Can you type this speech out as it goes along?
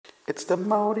It's the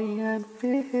Modi and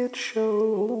Fit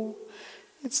Show.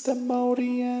 It's the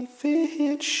Modi and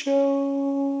Fit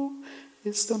Show.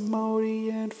 It's the Modi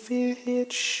and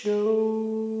Fit Show.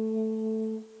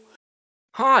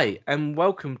 Hi, and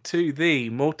welcome to the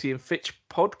Morty and Fitch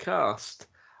podcast.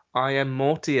 I am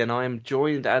Morty, and I am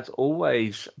joined, as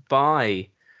always, by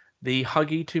the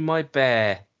huggy to my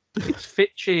bear. It's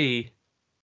Fitchy.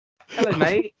 Hello,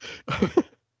 mate.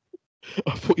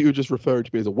 I thought you were just referring to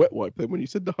me as a wet wipe. Then when you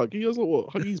said the huggy, I was like, "What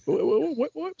huggies? What,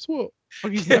 wet wipes? What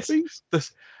huggies? Yes.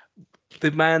 Nappies?"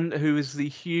 The man who is the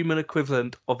human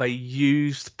equivalent of a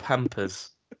used Pampers.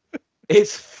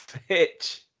 It's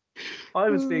Fitch. I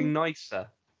was being nicer.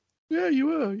 Yeah, you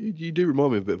were. You do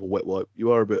remind me of a bit of a wet wipe.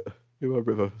 You are a bit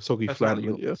of a soggy That's flannel,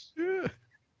 not aren't you? Yeah.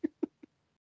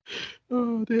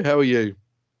 Oh dear, how are you?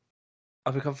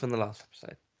 I've recovered from the last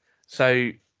episode.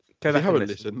 So go If back you haven't and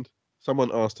listen. listened,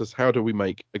 someone asked us, how do we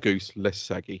make a goose less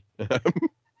saggy?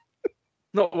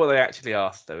 Not what they actually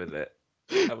asked, though, is it?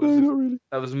 No, not really.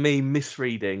 That was me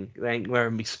misreading. They ain't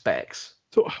wearing me specs.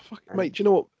 So, mate, do you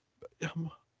know what?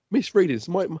 Misreading.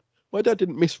 So my dad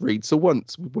didn't misread. So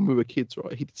once when we were kids,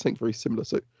 right, he did something very similar.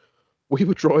 So we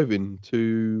were driving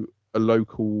to a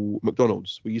local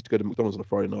McDonald's. We used to go to McDonald's on a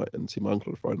Friday night and see my uncle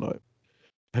on a Friday night.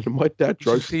 And my dad Did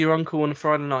you drove. see your uncle on a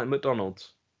Friday night at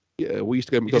McDonald's? Yeah, we used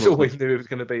to go to You just McDonald's. always knew he was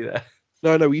going to be there.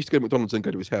 No, we used to go to McDonald's and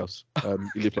go to his house.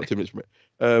 He lived like 2 minutes from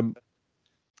it.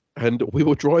 And we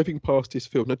were driving past his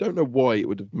field, and I don't know why it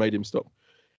would have made him stop.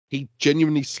 He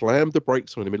genuinely slammed the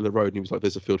brakes on in the middle of the road, and he was like,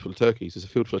 "There's a field full of turkeys. There's a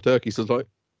field full of turkeys." I was like,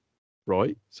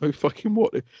 "Right, so fucking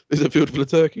what? There's a field full of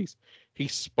turkeys." He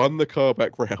spun the car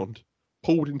back round,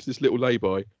 pulled into this little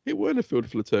lay-by. It weren't a field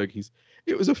full of turkeys.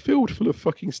 It was a field full of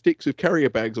fucking sticks with carrier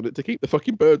bags on it to keep the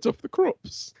fucking birds off the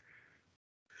crops.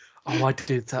 Oh, I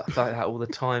do that like that all the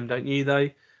time, don't you, though?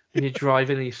 When you're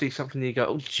driving and you see something and you go,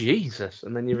 "Oh, Jesus,"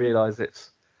 and then you realise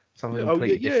it's something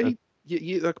completely different.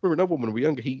 Yeah. I can remember another one when we were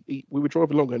younger. We were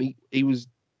driving along, and he was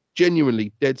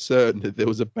genuinely dead certain that there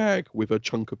was a bag with a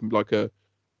chunk of like a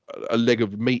leg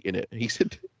of meat in it. He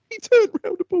said he turned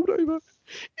around and pulled over.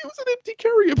 It was an empty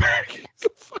carrier bag. For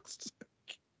fuck's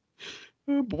sake.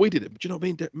 But we did it. Do you know what I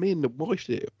mean? Me and the wife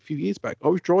did it a few years back. I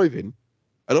was driving,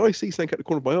 and I see something at the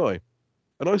corner of my eye,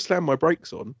 and I slammed my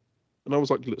brakes on, and I was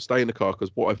like, "Look, stay in the car,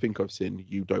 because what I think I've seen,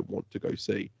 you don't want to go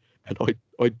see." And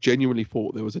I genuinely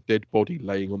thought there was a dead body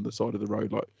laying on the side of the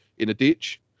road, like in a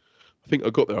ditch. I think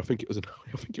I got there. I think it was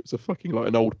a fucking like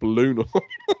an old balloon. Or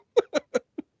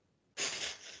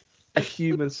A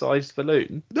human-sized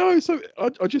balloon. No, so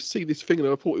I just see this thing, and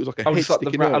I thought it was like a head It's like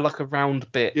sticking out. like a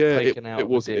round bit Yeah, taken out. it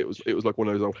was like one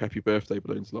of those old happy birthday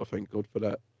balloons. Like, thank God for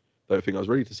that. Don't think I was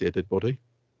ready to see a dead body.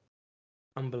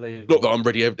 Unbelievable. Not that I'm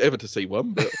ready ever to see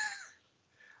one, but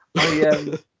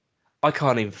I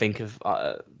can't even think of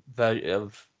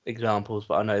examples,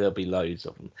 but I know there'll be loads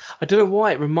of them. I don't know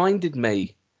why it reminded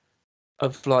me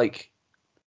of like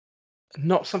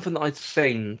not something that I'd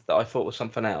seen that I thought was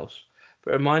something else,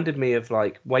 but it reminded me of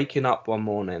like waking up one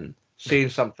morning, seeing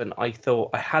something I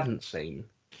thought I hadn't seen.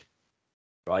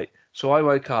 Right, so I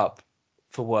woke up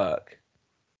for work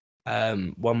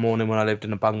one morning when I lived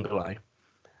in a bungalow,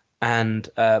 and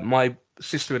my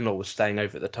sister-in-law was staying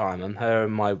over at the time, and her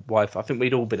and my wife, I think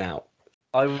we'd all been out.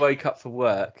 I woke up for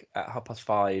work at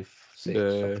 5:30, 6,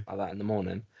 something like that in the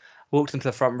morning. Walked into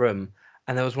the front room,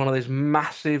 and there was one of those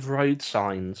massive road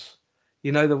signs.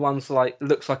 You know, the ones like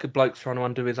looks like a bloke's trying to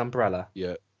undo his umbrella.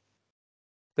 yeah.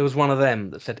 There was one of them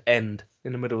that said "end"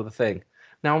 in the middle of the thing.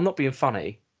 Now, I'm not being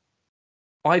funny.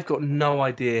 I've got no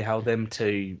idea how them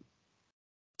two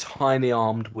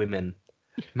tiny-armed women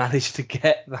managed to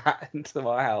get that into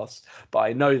my house, but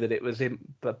I know that it was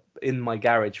in my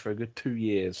garage for a good 2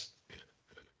 years.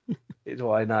 Is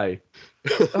what I know.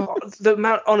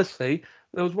 Honestly,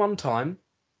 there was one time,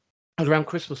 it was around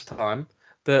Christmas time,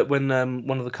 that when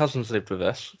one of the cousins lived with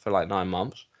us for like 9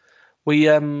 months, we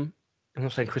I'm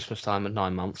not saying Christmas time at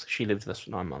 9 months. She lived with us for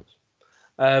 9 months.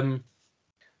 I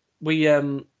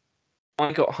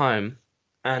got home,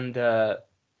 and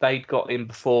they'd got in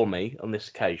before me on this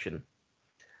occasion,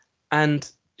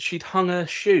 and she'd hung her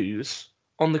shoes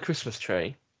on the Christmas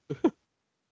tree.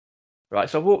 Right,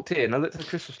 so I walked in, I looked at the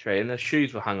Christmas tree, and her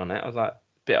shoes were hung on it. I was like, a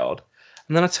bit odd.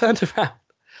 And then I turned around,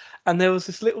 and there was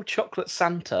this little chocolate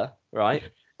Santa, right?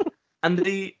 And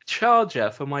the charger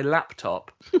for my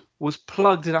laptop was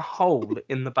plugged in a hole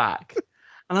in the back.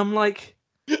 And I'm like,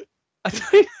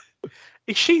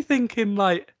 is she thinking,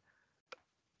 like,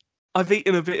 I've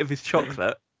eaten a bit of his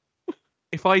chocolate.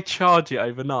 If I charge it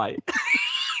overnight,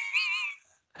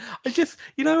 I just,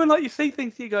 you know, when like you see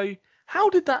things, you go, how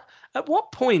did that? At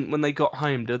what point when they got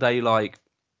home do they like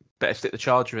better stick the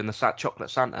charger in the chocolate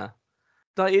Santa?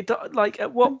 Like,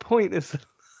 at what point is?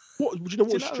 What do you know?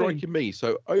 Do you What's know what I mean? striking me?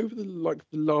 So over the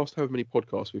last however many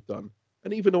podcasts we've done,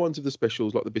 and even the ones of the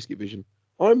specials like the Biscuit Vision,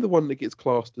 I'm the one that gets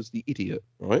classed as the idiot,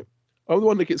 right? I'm the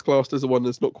one that gets classed as the one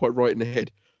that's not quite right in the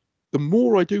head. The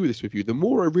more I do this with you, the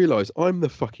more I realise I'm the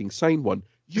fucking sane one.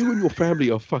 You and your family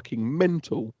are fucking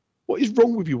mental. What is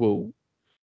wrong with you all?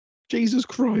 Jesus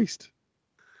Christ!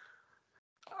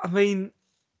 I mean,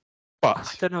 I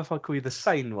But don't know if I call you the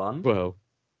sane one. well,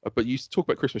 but you talk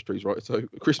about Christmas trees, right? So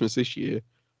Christmas this year,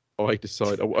 I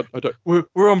decide I don't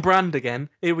We're on brand again.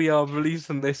 Here we are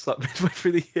releasing this like midway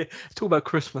through the year. Talk about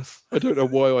Christmas. I don't know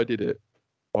why I did it.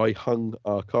 I hung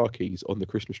our car keys on the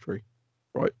Christmas tree,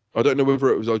 right? I don't know whether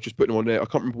it was I was just putting them on there. I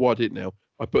can't remember why I did it now.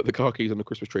 I put the car keys on the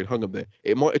Christmas tree and hung them there.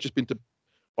 It might have just been to.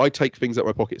 I take things out of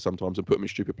my pocket sometimes and put them in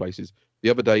stupid places.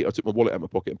 The other day, I took my wallet out of my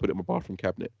pocket and put it in my bathroom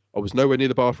cabinet. I was nowhere near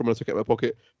the bathroom when I took it out of my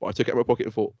pocket, but I took it out of my pocket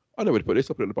and thought, I know where to put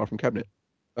this. I'll put it in the bathroom cabinet.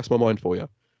 That's my mind for you.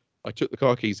 I took the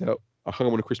car keys out. I hung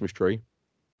them on a Christmas tree.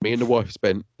 Me and the wife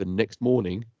spent the next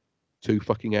morning 2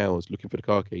 fucking hours looking for the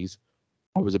car keys.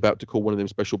 I was about to call one of them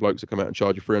special blokes that come out and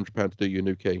charge you £300 to do your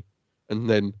new key. And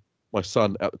then my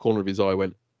son, out the corner of his eye,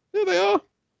 went, there they are.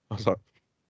 I was like,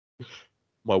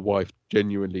 my wife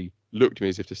genuinely looked at me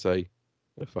as if to say,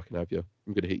 I fucking have you.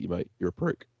 I'm going to hit you, mate. You're a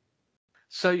prick.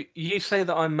 So you say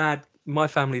that I'm mad. My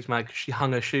family's mad because she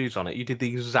hung her shoes on it. You did the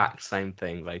exact same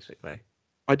thing, basically.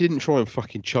 I didn't try and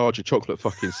fucking charge a chocolate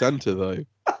fucking Santa, though.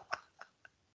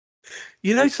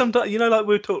 You know, sometimes, you know, like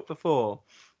we've talked before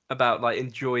about like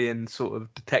enjoying sort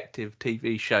of detective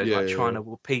TV shows, Yeah, like yeah, trying yeah.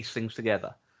 to piece things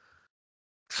together.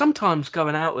 Sometimes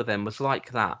going out with them was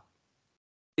like that.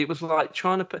 It was like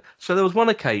trying to put. So there was one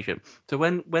occasion. So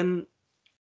when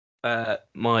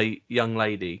my young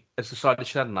lady has decided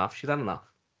she'd had enough,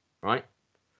 right?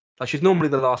 Like she's normally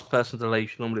the last person to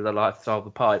leave. She's normally the lifestyle of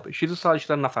the pie, but she decided she'd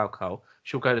had enough alcohol.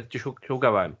 She'll go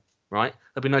home, right?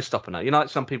 There'll be no stopping her. You know, like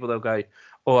some people, they'll go,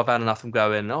 "Oh, I've had enough. I'm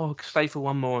going. Oh, stay for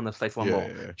one more," and they'll stay for one Yeah, more.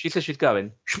 yeah, yeah. She says she's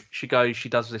going. She goes. She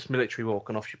does this military walk,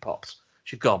 and off she pops.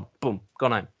 She's gone. Boom,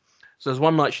 gone home. So there's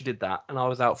one night she did that, and I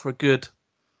was out for a good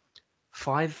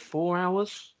 4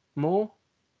 hours more,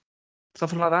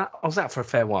 something like that. I was out for a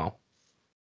fair while,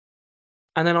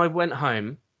 and then I went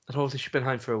home. And obviously she'd been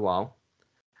home for a while.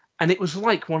 And it was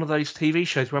like one of those TV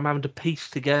shows where I'm having to piece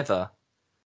together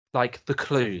like the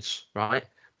clues, right?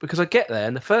 Because I get there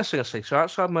and the first thing I see, so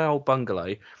outside my old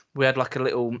bungalow, we had like a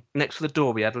little, next to the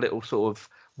door, we had a little sort of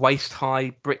waist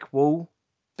high brick wall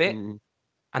bit. Mm.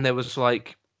 And there was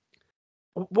like,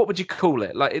 what would you call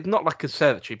it? Like, it's not like a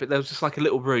conservatory, but there was just like a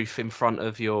little roof in front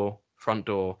of your front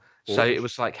door. So it Porch?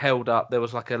 was like held up. There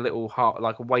was like a little,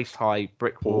 like a waist high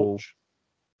brick wall. Porch?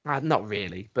 Not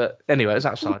really, but anyway, it was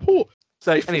Well, outside. porch.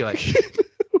 So anyway,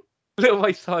 little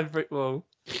waist high brick wall,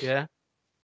 yeah,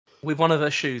 with one of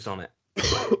her shoes on it.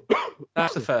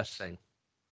 That's the first thing,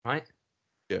 right?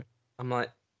 Yeah. I'm like,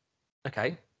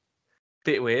 okay,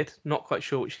 bit weird, not quite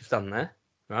sure what she's done there,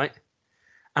 right?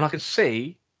 And I can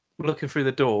see, looking through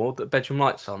the door, that bedroom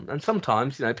light's on. And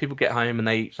sometimes, you know, people get home and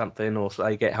they eat something, or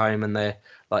they get home and they're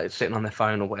like sitting on their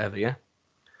phone or whatever, yeah.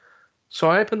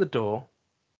 So I open the door,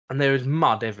 and there is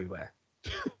mud everywhere,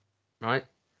 right?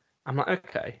 I'm like,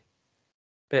 okay,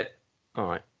 all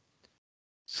right.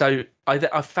 So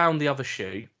I found the other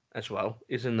shoe as well.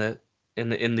 Is in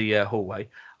the hallway.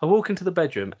 I walk into the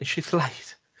bedroom and she's laid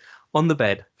on the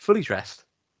bed, fully dressed,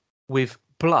 with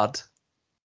blood,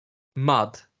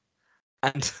 mud,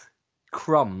 and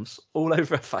crumbs all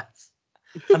over her face.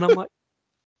 And I'm like,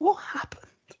 what happened?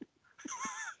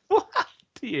 What happened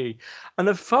to you? And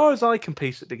as far as I can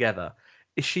piece it together,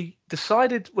 is she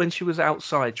decided when she was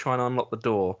outside trying to unlock the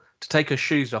door to take her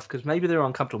shoes off because maybe they were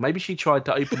uncomfortable. Maybe she tried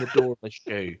to open the door with a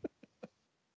shoe.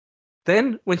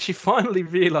 Then, when she finally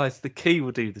realised the key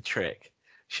would do the trick,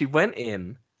 she went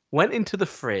into the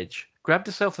fridge, grabbed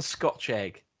herself a Scotch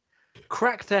egg,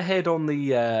 cracked her head on the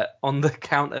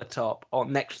countertop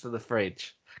next to the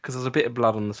fridge because there's a bit of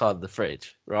blood on the side of the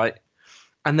fridge, right?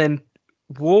 And then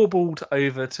warbled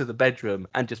over to the bedroom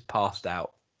and just passed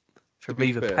out from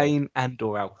either pain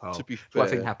and/or alcohol. To be That's what I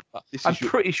think fair, happened. I'm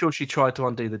pretty sure she tried to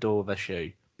undo the door with her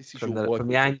shoe this is from your wife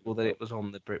the angle that it was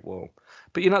on the brick wall.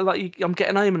 But you know, like I'm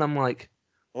getting home and I'm like,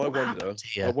 I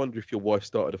wonder if your wife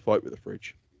started a fight with the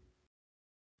fridge.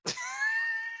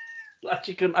 like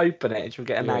she couldn't open it and she'll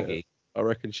get a naggy. I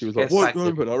reckon she was Get like, "Won't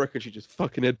sacked. open." I reckon she just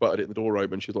fucking headbutted it in the door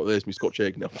open. She was like, "There's my Scotch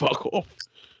egg now. Fuck off."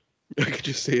 I could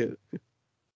just see it.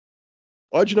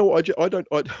 Do you know what? I don't.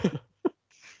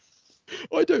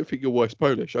 I don't think your wife's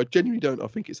Polish. I genuinely don't. I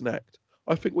think it's an act.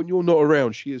 I think when you're not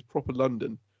around, she is proper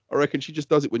London. I reckon she just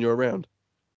does it when you're around.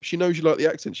 She knows you like the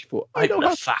accent. She thought, I know Open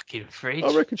how. a fucking fridge.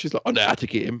 I reckon she's like, I know how to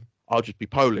get him. I'll just be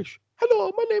Polish.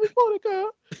 Hello, my name is Monica.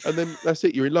 And then that's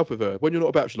it. You're in love with her. When you're not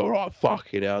a bachelor, all right,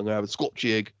 fucking hell, I'm gonna have a Scotch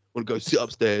egg. I'm gonna go sit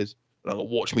upstairs and I'm gonna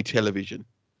watch me television.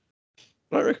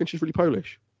 I reckon she's really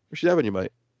Polish. She's having you,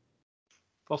 mate.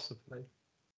 Possibly.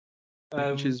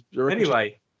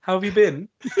 Anyway, how have you been?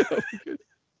 Yeah,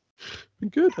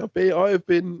 I've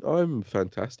been good. I'm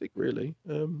fantastic, really.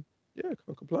 Yeah,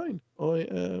 can't complain. I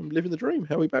am living the dream.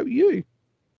 How about you?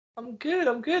 I'm good.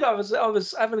 I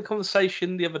was having a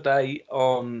conversation the other day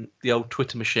on the old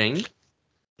Twitter machine,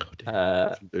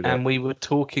 and we were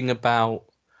talking about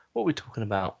what were we talking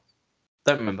about?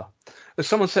 Don't remember. But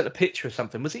someone sent a picture of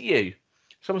something. Was it you?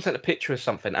 Someone sent a picture of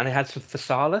something, and it had some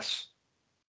Syphilis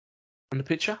in the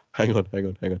picture. Hang on.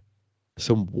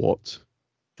 Some what?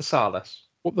 Syphilis.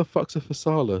 What the fuck's a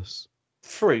Syphilis?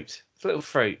 Fruit. It's a little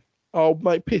fruit. Oh,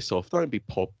 mate, piss off. Don't be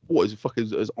pop. What is it?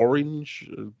 Fucking as orange?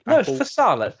 No, apple? it's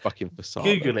Syphilis. Fucking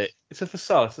Syphilis. Google it. It's a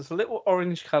Syphilis. It's a little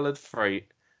orange-coloured fruit.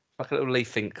 Like a little leaf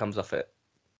thing that comes off it.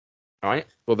 All right?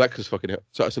 Well, that could fucking help.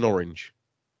 So it's an orange.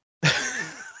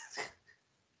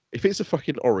 If it's a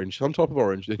fucking orange, some type of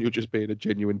orange, then you're just being a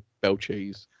genuine bell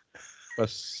cheese.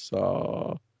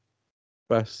 Fasalis.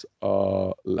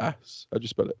 How'd you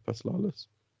spell it? Fasalis.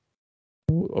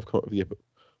 I've come up with but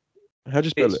how'd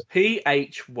you spell it?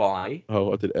 P-H-Y.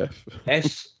 Oh, I did F.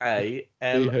 S-A-L-I-S.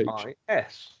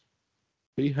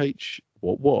 P-H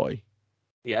what? Y?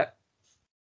 Yeah.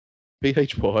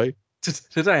 P-H-Y.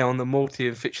 Today on the Morty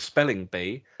and Fitch spelling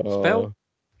bee, spell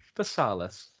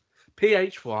Fasalis.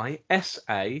 P-H-Y-S-A-L-I-S.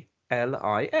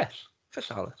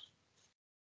 Fasalis.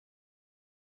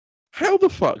 How the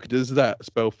fuck does that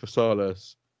spell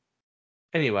Fasalis?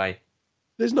 Anyway,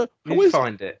 there's no. You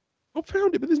find it. I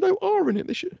found it, but there's no R in it.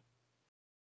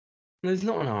 There's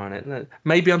not an R in it. No.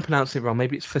 Maybe I'm pronouncing it wrong.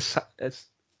 Maybe it's Fasalis.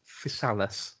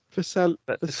 Fasalis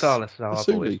is how I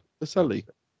thought it. Fasali.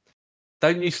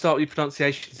 Don't you start with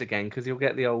pronunciations again, because you'll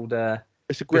get the old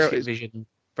it's a Biscuit Vision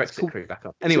Brexit crew back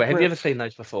up. Anyway, have you ever seen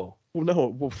those before? Well, no.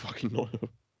 Well, fucking not.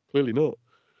 Clearly not.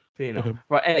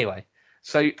 Right, anyway.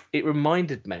 So it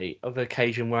reminded me of an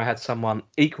occasion where I had someone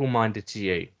equal-minded to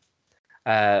you.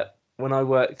 When I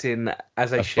worked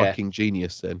as a chef. Fucking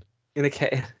genius then. In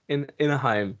a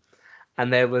home.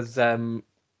 And there was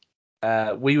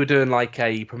we were doing like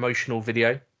a promotional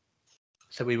video.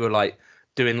 So we were like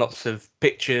doing lots of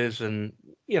pictures and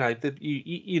you've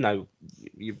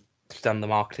done the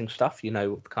marketing stuff, you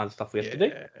know the kind of stuff we have to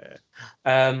do.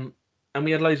 And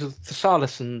we had loads of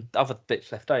Fasalis and other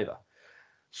bits left over.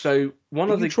 So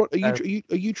are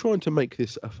you trying to make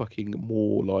this a fucking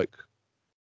more like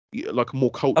a more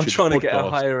cultured? I'm trying podcast? To get a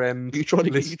higher end. You're trying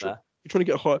to listener. You're trying to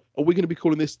get a high. Are we going to be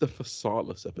calling this the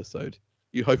Fasalis episode?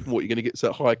 You hoping what you're going to get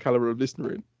that high caliber of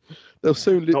listener in? They'll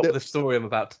soon. Not the story I'm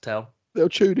about to tell. They'll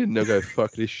tune in. They'll go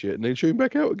fuck this shit, and then tune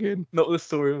back out again. Not the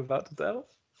story I'm about to tell.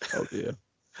 Oh dear.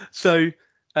 So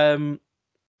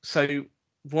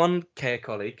one care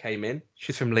colleague came in.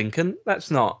 She's from Lincoln. That's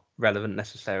not relevant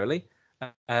necessarily,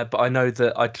 but I know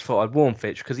that I thought I'd warn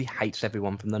Fitch because he hates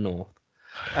everyone from the north.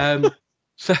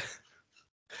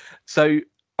 So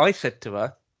I said to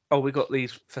her, "Oh, we got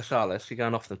these Fasalis. You're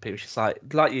going off them, people." She's like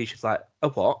you. She's like, "A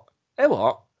what? A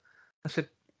what?" I said,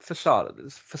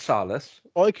 Fasalis.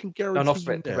 I can guarantee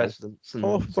you now, residents and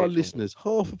more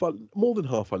than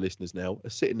half our listeners now are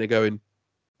sitting there going,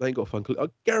 they ain't got a fun clue. I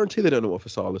guarantee they don't know what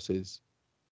Fasalis is.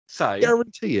 So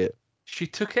guarantee it. She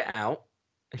took it out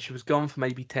and she was gone for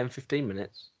maybe 10, 15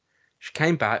 minutes. She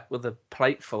came back with a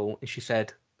plate full and she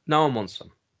said, "No one wants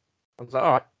them." I was like,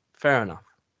 all right, fair enough.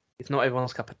 It's not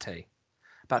everyone's cup of tea.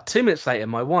 About 2 minutes later,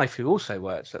 my wife, who also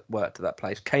worked at that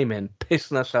place, came in,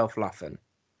 pissing herself laughing.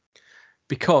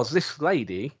 Because this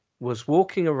lady was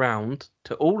walking around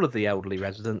to all of the elderly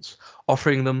residents,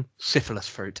 offering them syphilis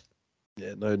fruit.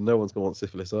 Yeah, no one's gonna want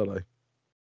syphilis, are they?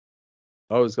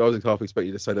 I was half expecting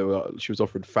you to say that she was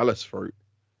offering phallus fruit.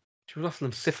 She was offering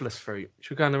them syphilis fruit.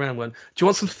 She was going around going, "Do you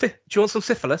want some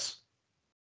syphilis?"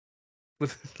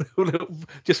 With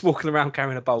just walking around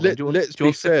carrying a bowl. Let's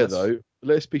be fair though.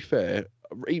 Let's be fair.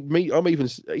 I'm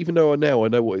even though now I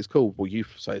know what it's called. Well, you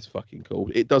say it's fucking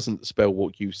called. It doesn't spell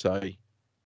what you say.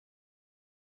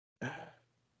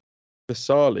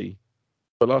 Fasali.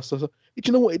 Do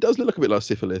you know what? It does look like a bit like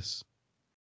syphilis.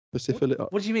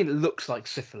 What do you mean it looks like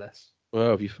syphilis?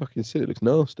 Well, have you fucking seen it? It looks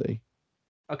nasty.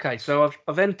 Okay, so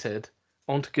I've entered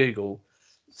onto Google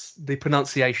the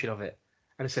pronunciation of it,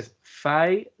 and it says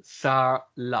Fasalis.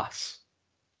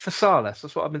 Fasalis.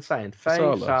 That's what I've been saying.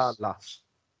 Fasalis.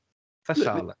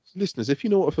 Fasalis. Listeners, if you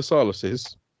know what a Fasalis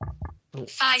is,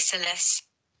 Syphilis.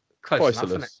 Close enough,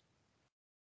 isn't it?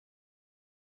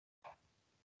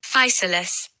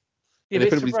 Syphilis. Yeah, And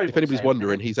but it's a if robot anybody's saying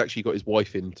wondering, that. he's actually got his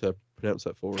wife in to pronounce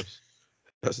that for us.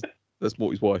 That's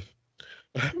Morty's wife.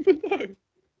 But no.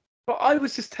 But I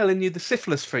was just telling you the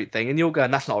syphilis fruit thing, and you're going,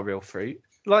 "That's not a real fruit."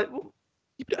 Like,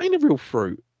 Yeah, but it ain't a real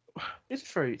fruit. it's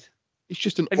fruit. It's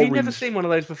just an Have orange. you never seen one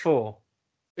of those before?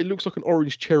 It looks like an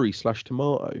orange cherry /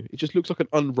 tomato. It just looks like an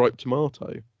unripe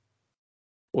tomato.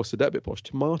 Or said that a bit posh.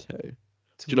 Tomato. Do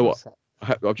you know what?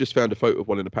 I've just found a photo of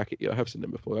one in a packet. Yeah, I have seen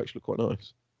them before. They actually look quite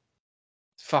nice.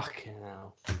 Fucking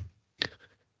hell.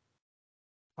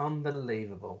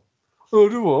 Unbelievable. Oh,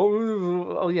 do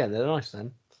what? Oh, yeah, they're nice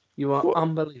then. You are What?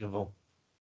 unbelievable.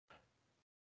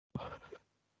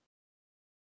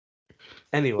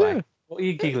 Anyway, Yeah. what are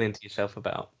you giggling to yourself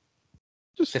about?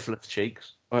 Just, Syphilis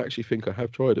cheeks. I actually think I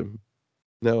have tried them.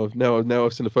 Now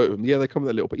I've seen a photo of them. Yeah, they come with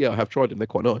that little, but yeah, I have tried them. They're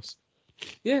quite nice.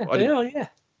 Yeah, I they didn't, are, yeah.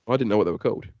 I didn't know what they were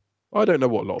called. I don't know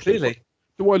what a lot of things. Clearly.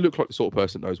 Do I look like the sort of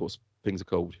person that knows what things are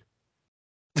called?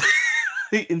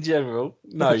 In general,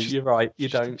 no, Just- you're right. You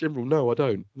Just in don't. general, no, I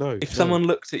don't. No. If no. someone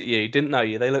looked at you, didn't know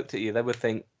you, they looked at you, they would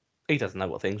think, he doesn't know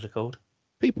what things are called.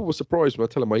 People were surprised when I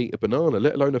tell them I eat a banana,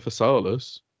 let alone a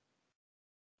physalis.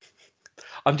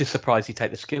 I'm just surprised you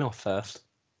take the skin off first.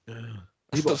 That's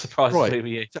Yeah, not surprising right. me with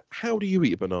you. So how do you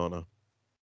eat a banana?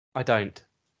 I don't.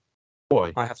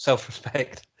 Why? I have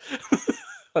self-respect.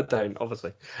 I don't,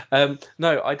 obviously.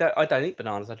 No, I don't eat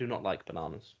bananas. I do not like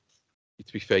bananas.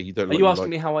 To be fair, you don't Are like. you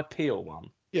asking me how I peel one?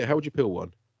 Yeah, how would you peel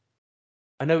one?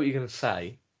 I know what you're going to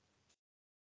say.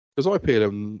 Because I peel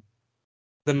them.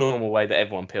 The normal way that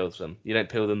everyone peels them. You don't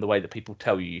peel them the way that people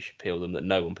tell you should peel them, that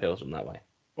no one peels them that way.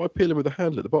 I peel them with a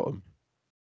handle at the bottom.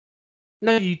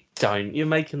 No, you don't. You're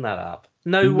making that up.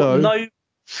 No, No.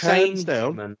 sane Hands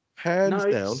down. human. Hands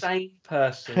No down. sane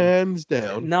person. Hands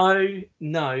down.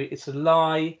 No, it's a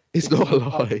lie. It's not a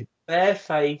lie.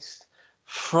 Barefaced,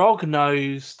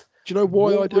 frog-nosed, Do you know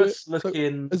why I do it?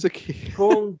 walrus-looking, As a kid.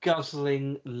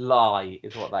 prawn-guzzling lie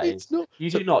is what that It's is. not. You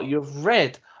So- do not.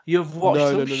 You've watched No,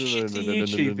 some no, no, no, no, shitty no, no, no,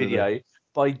 YouTube no, no. video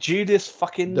by Judas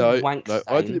fucking No, Wankstein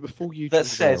I did it before YouTube that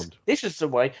was says, around. this is the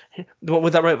way, what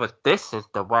would that write was, this is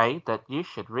the way that you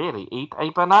should really eat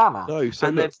a banana. No, so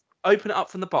And look. they've opened it up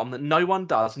from the bottom that no one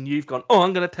does, and you've gone, oh,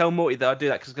 I'm going to tell Morty that I do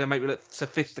that because it's going to make me look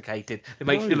sophisticated. It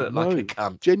makes me look like a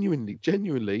cunt.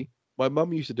 Genuinely, my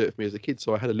mum used to do it for me as a kid,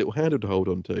 so I had a little handle to hold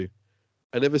on to.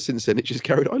 And ever since then, it just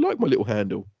carried. I like my little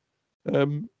handle. I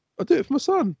do it for my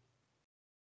son.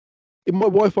 If my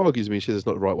wife argues with me, she says it's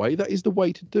not the right way. That is the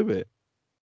way to do it.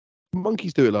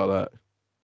 Monkeys do it like that.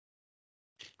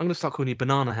 I'm going to start calling you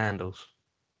banana handles.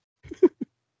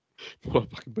 Well,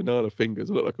 fucking banana fingers.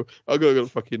 I look like I got a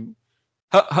fucking.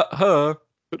 Her.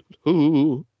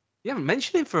 Ooh. You haven't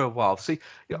mentioned him for a while. See,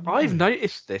 I've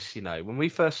noticed this, when we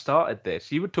first started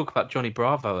this, you would talk about Johnny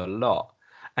Bravo a lot.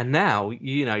 And now,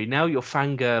 now you're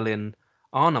fangirling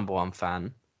our number one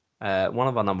fan, one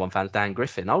of our number one fans, Dan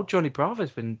Griffin. Old Johnny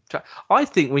Bravo's been... I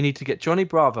think we need to get Johnny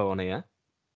Bravo on here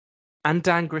and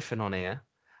Dan Griffin on here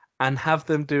and have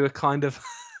them do a kind of...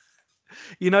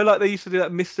 like they used to do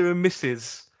that Mr. and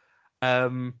Mrs.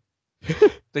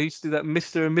 They used to do that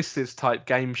Mr. and Mrs. type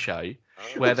game show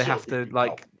where they have to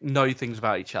know things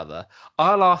about each other.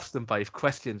 I'll ask them both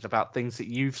questions about things that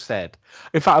you've said.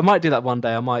 In fact, I might do that one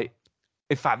day.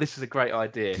 In fact, this is a great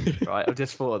idea, right? I've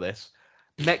just thought of this.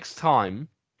 Next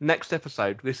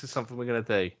episode, this is something we're going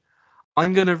to do.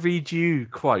 I'm going to read you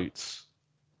quotes,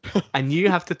 and you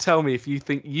have to tell me if you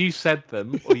think you said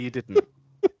them or you didn't.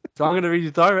 So I'm going to read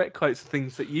you direct quotes of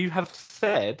things that you have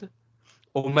said,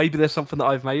 or maybe there's something that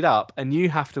I've made up, and you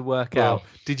have to work out,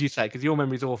 did you say? Because your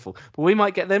memory's awful. But we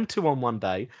might get them two on one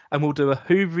day, and we'll do a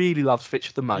Who Really Loves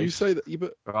Fitch the Most. You say that,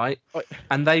 but right?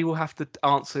 And they will have to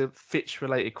answer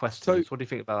Fitch-related questions. So, what do you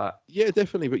think about that? Yeah,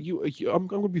 definitely. But I'm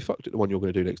going to be fucked at the one you're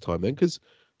going to do next time then, because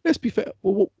let's be fair.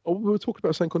 Well, we were talking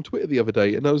about something on Twitter the other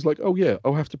day, and I was like, oh yeah,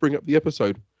 I'll have to bring up the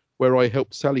episode where I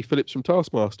helped Sally Phillips from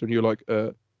Taskmaster, and you're like,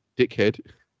 dickhead.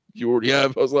 You already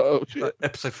have. I was like, oh shit.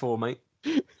 Episode 4, mate.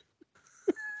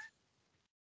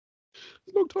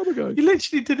 A long time ago. You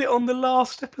literally did it on the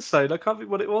last episode. I can't think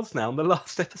what it was now. On the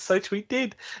last episode we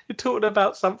did, you're talking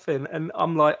about something, and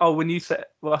I'm like, oh, when you said,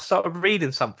 well, I started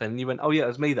reading something, and you went, oh yeah, it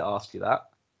was me that asked you that.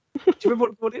 Do you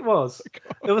remember what it was?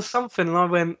 It was something, and I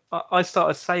went, I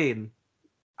started saying,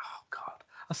 oh god,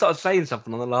 I started saying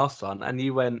something on the last one, and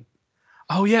you went,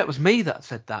 oh yeah, it was me that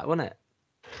said that, wasn't it?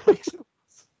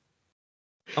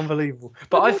 Unbelievable.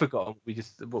 But I've forgotten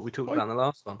what we talked about in the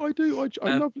last one. I do.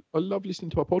 I love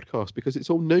listening to our podcast because it's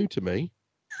all new to me.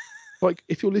 Like,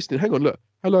 if you're listening, hang on, look.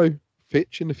 Hello,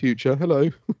 Fitch in the future. Hello.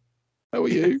 How are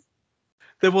you?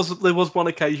 There was one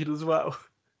occasion as well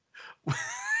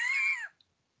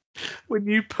when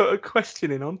you put a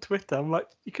question in on Twitter, I'm like,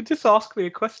 you could just ask me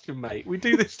a question, mate. We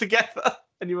do this together.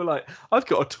 And you were like, I've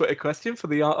got a Twitter question for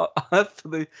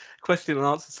the question and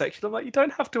answer section. I'm like, you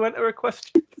don't have to enter a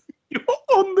question. You're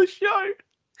on the show.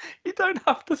 You don't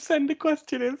have to send a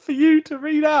question in for you to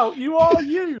read out. You are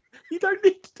you. You don't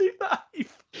need to do that. You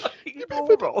fucking If I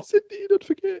didn't moron. send it in, I'd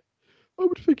forget. I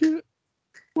would forget.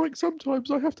 Like sometimes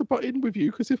I have to butt in with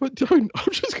you because if I don't,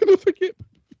 I'm just going to forget.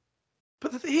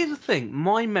 But here's the thing.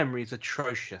 My memory is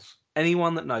atrocious.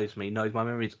 Anyone that knows me knows my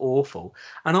memory is awful.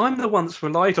 And I'm the one that's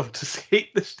relied on to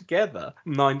keep this together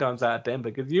 9 times out of 10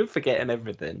 because you're forgetting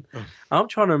everything. Oh. I'm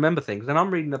trying to remember things. And I'm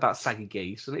reading about saggy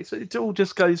geese. And it all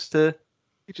just goes to...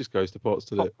 It just goes to pots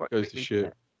to it. Goes to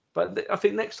shit. But I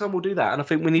think next time we'll do that. And I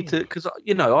think we need to... Because,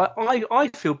 you know, I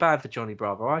feel bad for Johnny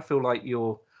Bravo. I feel like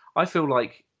you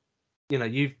know,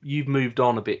 you've moved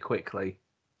on a bit quickly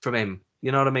from him.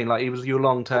 You know what I mean? Like, he was your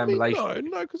long-term relationship.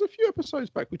 No, because a few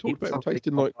episodes back we talked about him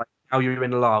tasting like how you're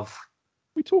in love.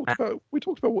 we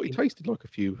talked about what he tasted like a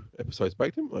few episodes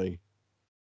back, didn't we?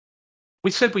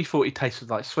 We said we thought he tasted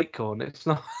like sweet corn. It's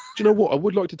not. Do you know what? I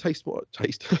would like to taste what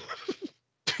taste.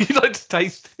 You like to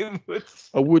taste him?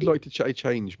 I would like to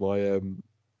change my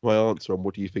my answer on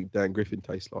what do you think Dan Griffin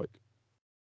tastes like.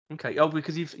 Okay. Oh,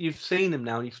 because you've seen him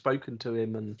now and you've spoken to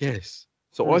him and. Yes.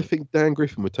 So I think Dan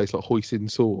Griffin would taste like hoisin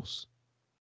sauce.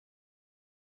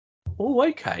 Oh,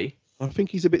 okay. I think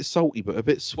he's a bit salty, but a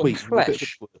bit sweet.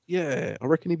 Flesh. Yeah, I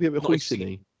reckon he'd be a bit Not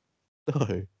hoisin-y.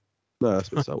 No, that's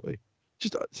a bit salty.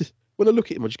 Just when I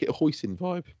look at him, I just get a hoisin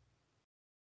vibe.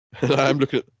 And I'm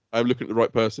looking at the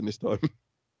right person this time.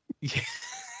 Yeah.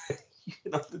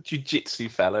 You're not the jiu-jitsu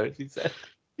fellow, as he said.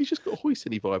 He's just got a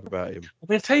hoisin-y vibe about him. I'm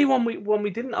going to tell you one we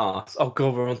didn't ask. Oh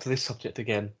God, we're onto this subject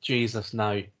again. Jesus,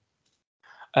 no.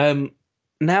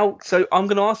 Now, so I'm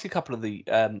going to ask you a couple of the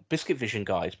Biscuit Vision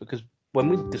guys because when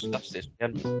we discussed this,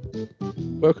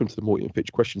 Welcome to the Morty and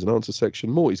Fitch questions and answers section.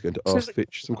 Morty's going to ask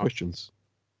Fitch some questions.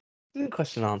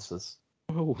 question and answers.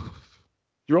 Oh,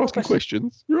 you're asking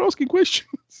questions. You're asking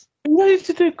questions. You need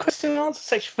to do a question and answer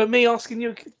section for me asking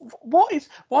you.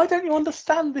 Why don't you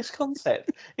understand this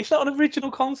concept? It's not an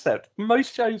original concept.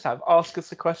 Most shows have ask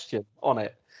us a question on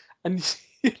it, and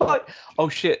you're like, oh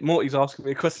shit, Morty's asking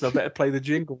me a question. I better play the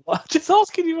jingle. I'm just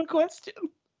asking you a question.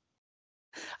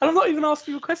 And I'm not even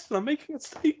asking you a question. I'm making a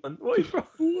statement. What is wrong?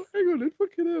 Hang on,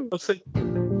 fucking hell. I'll say,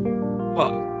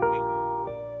 what?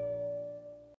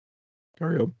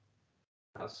 Carry on.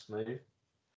 That's smooth.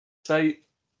 So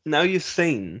now you've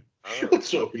seen.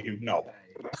 Shut up, you knob.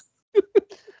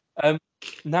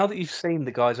 Now that you've seen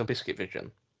the guys on Biscuit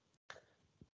Vision,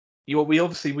 we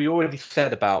already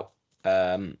said about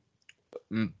Podfather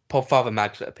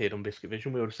Mags that appeared on Biscuit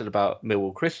Vision. We already said about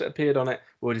Millwall Chris that appeared on it.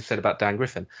 We already said about Dan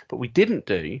Griffin, but we didn't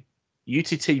do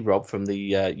UTT Rob from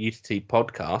the UTT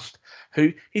podcast,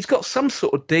 who he's got some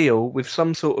sort of deal with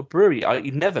some sort of brewery.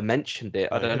 He never mentioned it.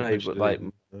 I don't know, but like.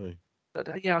 No.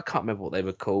 Yeah, I can't remember what they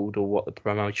were called or what the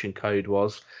promotion code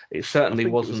was. It certainly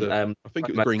wasn't. I think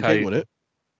it was Green King, wasn't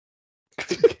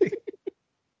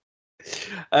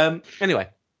it? Anyway,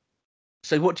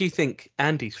 so what do you think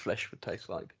Andy's flesh would taste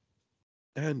like?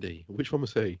 Andy, which one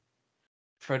was he?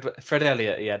 Fred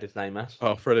Elliott. He had his name as.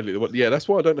 Oh, Fred Elliott. Yeah, that's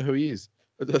why I don't know who he is.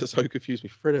 That's so confused me.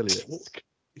 Fred Elliott. What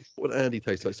would Andy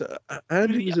taste like? So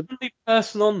Andy was the only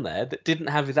person on there that didn't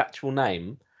have his actual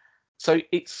name. So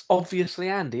it's obviously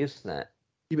Andy, isn't it?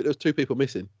 Yeah, but there was 2 people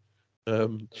missing.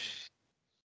 What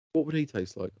would he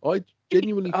taste like? I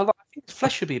genuinely. I think his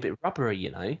flesh would be a bit rubbery, you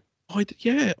know. Do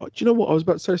you know what I was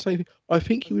about to say? The same thing. I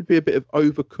think he would be a bit of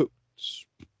overcooked.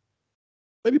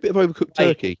 Maybe a bit of overcooked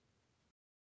turkey.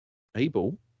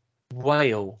 Abel.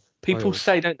 Whale. People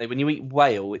say, don't they, when you eat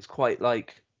whale, it's quite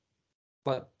like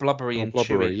blubbery and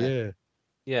chewy. Yeah.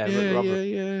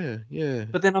 Yeah.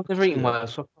 But then I've never eaten whale,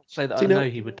 so I can't say that I know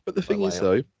he would. But the thing is,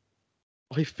 though,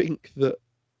 I think that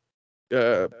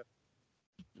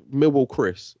Millwall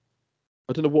Chris,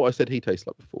 I don't know what I said he tastes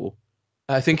like before.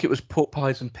 I think it was pork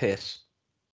pies and piss.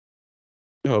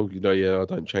 Oh, I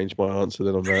don't change my answer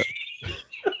then on that.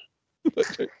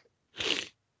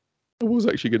 I was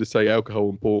actually going to say alcohol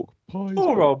and pork pies.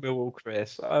 Poor old Millwall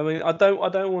Chris. I mean, I don't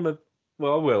want to.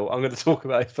 Well, I will. I'm going to talk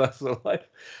about his personal life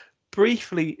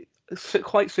briefly.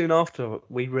 Quite soon after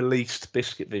we released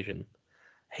Biscuit Vision,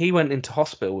 he went into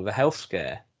hospital with a health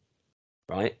scare,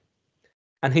 right?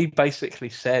 And he basically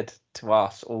said to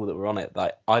us all that were on it,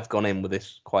 like, I've gone in with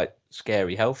this quite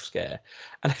scary health scare,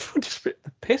 and everyone just ripped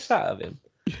the piss out of him.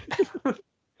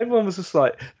 Everyone was just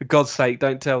like, for God's sake,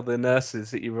 don't tell the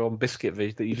nurses that you were on Biscuit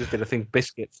Vision, that you just did a thing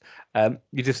biscuits.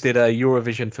 You just did a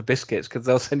Eurovision for biscuits, because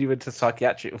they'll send you into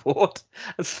psychiatric ward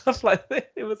and stuff like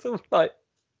that. It was all like,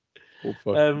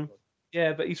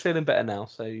 Yeah, but he's feeling better now.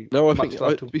 So No, I much think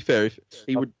love to be fair, if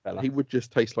he would fella. he would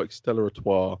just taste like Stella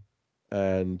Artois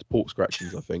and pork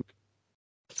scratchings. I think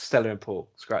Stella and pork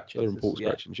scratchings. Stella and pork Yeah.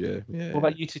 scratchings. Yeah. What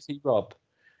about UTT Rob?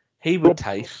 He would Rob,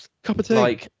 taste cup of tea.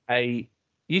 like a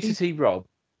UTT Rob.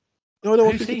 No,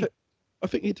 I Who's think he? I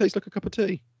think he'd taste like a cup of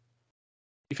tea.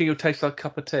 You think he'll taste like a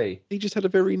cup of tea? He just had a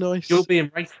very nice. You're being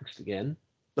racist again.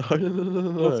 No.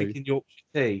 You're thinking Yorkshire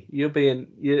tea. You're being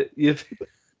you.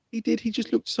 He did. He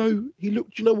just looked so. He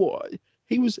looked. You know what?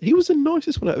 He was the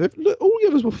nicest one out of it. Look, all the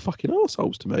others were fucking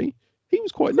assholes to me. He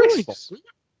was quite Chris nice.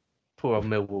 Poor old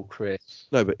Millwall Chris.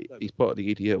 No, but he's part of the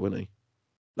idiot, wasn't he?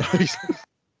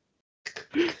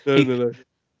 No.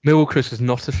 Millwall Chris is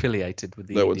not affiliated with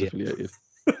the No one's idiot. affiliated.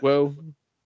 Well,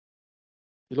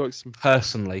 he likes some.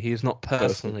 Personally, he is not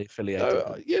personally affiliated.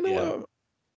 No,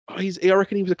 I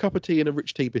reckon he was a cup of tea and a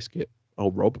rich tea biscuit. Oh,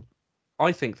 Rob.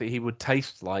 I think that he would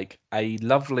taste like a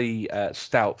lovely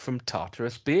stout from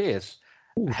Tartarus Beers.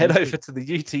 Ooh, Head over to the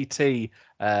UTT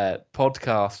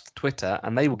podcast Twitter,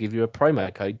 and they will give you a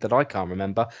promo code that I can't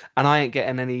remember. And I ain't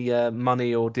getting any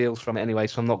money or deals from it anyway,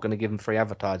 so I'm not going to give them free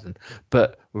advertising.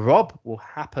 But Rob will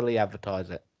happily advertise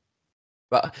it.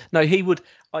 But no, he would.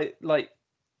 I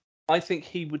think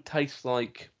he would taste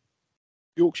like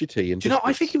Yorkshire tea and. Do you know?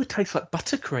 I think he would taste like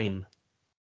buttercream.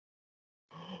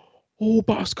 Oh,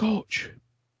 butterscotch.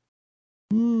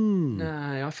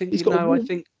 No, I think He's got I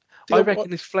think. I reckon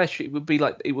his flesh. It would be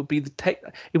like it would be the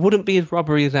It wouldn't be as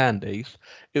rubbery as Andy's.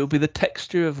 It would be the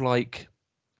texture of like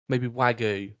maybe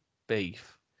Wagyu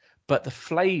beef, but the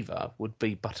flavour would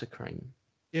be buttercream.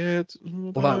 Yeah,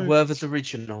 Or like Werther's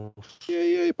Originals.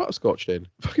 Yeah, butterscotch then.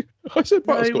 I said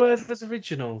butterscotch. No, Werther's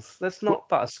Originals. That's not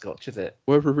butterscotch, is it?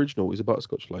 Werther Original is a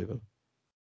butterscotch flavour.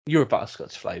 You're a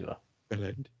butterscotch flavour.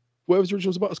 Werther's Original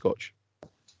is a butterscotch.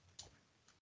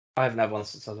 I haven't had one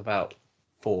since I was about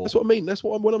 4. That's what I mean. That's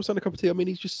what when I'm saying a cup of tea. I mean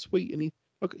he's just sweet and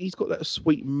he's got that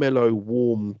sweet, mellow,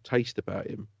 warm taste about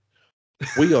him.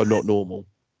 We are not normal.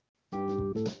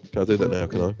 Can I do that now?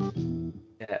 Can I?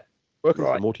 Yeah. Welcome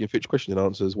to the Morty and Fitch question and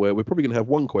answers, where we're probably going to have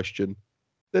one question,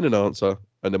 then an answer,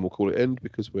 and then we'll call it end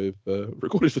because we've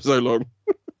recorded for so long.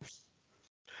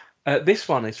 This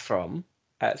one is from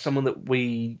someone that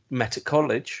we met at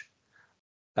college.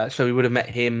 So we would have met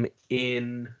him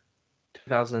in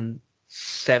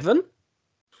 2007,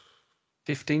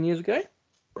 15 years ago.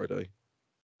 Friday.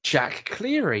 Jack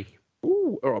Cleary.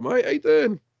 Ooh, all right, mate. How you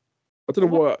doing? I don't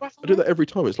know why I do that every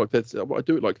time. It's like I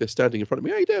do it like they're standing in front of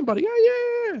me. How you doing, buddy?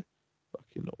 Oh, yeah.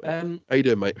 Fucking not bad. How you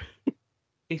doing, mate?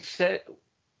 He said,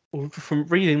 from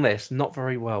reading this, not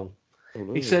very well. Oh,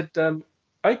 no. He said,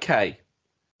 okay,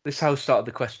 this is how I started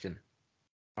the question.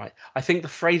 Right. I think the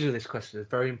phrase of this question is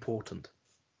very important.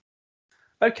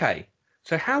 Okay,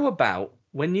 so how about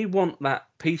when you want that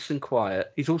peace and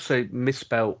quiet? He's also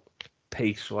misspelled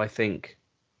peace, so I think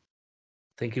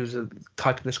he was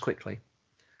typing this quickly.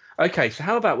 Okay, so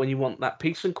how about when you want that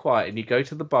peace and quiet and you go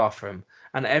to the bathroom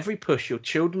and every push your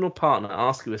children or partner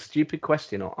ask you a stupid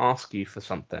question or ask you for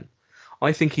something?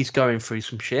 I think he's going through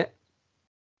some shit.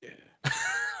 Yeah.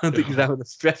 I think he's having a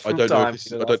stressful time. I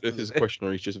don't know if this is a question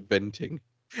or he's just venting.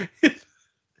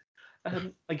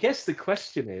 I guess the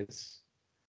question is,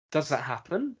 does that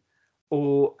happen?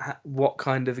 Or what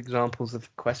kind of examples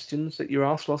of questions that you're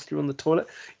asked whilst you're on the toilet?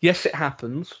 Yes, it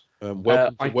happens. I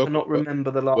cannot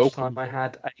remember the last time I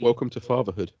had Welcome to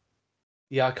fatherhood.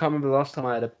 Yeah, I can't remember the last time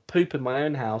I had a poop in my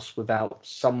own house without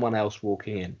someone else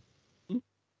walking in.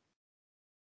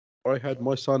 I had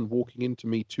my son walking into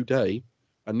me today,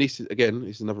 and this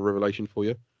is another revelation for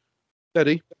you.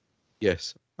 Daddy,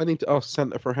 yes, I need to ask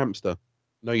Santa for a hamster.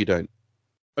 No, you don't.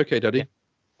 Okay, Daddy, yeah.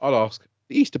 I'll ask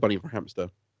the Easter Bunny for a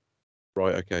hamster.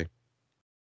 Right, okay.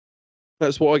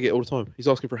 That's what I get all the time. He's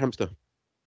asking for a hamster.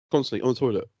 Constantly on the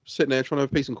toilet, sitting there trying to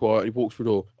have peace and quiet. And he walks through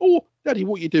the door. Oh, Daddy,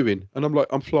 what are you doing? And I'm like,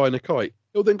 I'm flying a kite.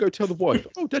 He'll then go tell the wife,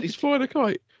 oh, Daddy's flying a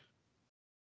kite.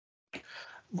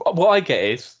 What I get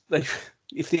is,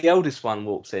 if the eldest one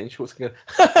walks in, she walks in and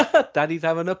goes, Daddy's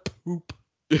having a poop.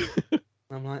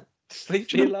 I'm like,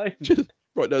 sleep me alone.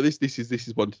 Right, no, this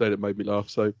is one today that made me laugh.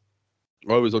 So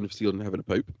I was obviously on having a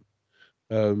poop.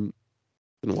 I don't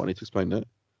know why I need to explain that.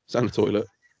 Sat in the toilet,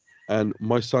 and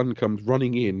my son comes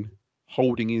running in,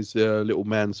 holding his little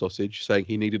man sausage, saying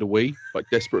he needed a wee, like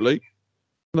desperately.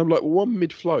 And I'm like, well, I'm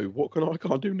mid-flow. I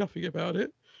can't do nothing about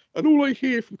it. And all I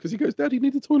hear from, because he goes, Daddy,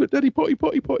 need the toilet, Daddy, potty,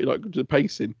 potty, potty, like just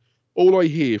pacing. All I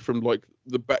hear from like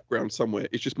the background somewhere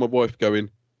is just my wife going,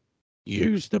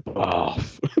 use the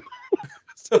bath.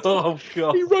 Oh,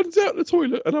 God. He runs out the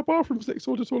toilet, and our bathroom's next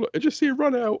door to the toilet. I just see him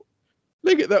run out,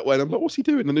 leg it that way, and I'm like, what's he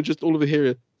doing? And then just all of it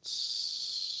here,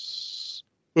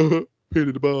 peeing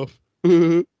in the bath.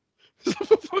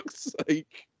 For fuck's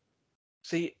sake.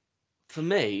 See, for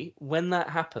me, when that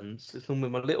happens, it's when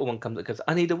my little one comes and goes,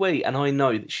 I need a wee, and I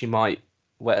know that she might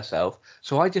wet herself,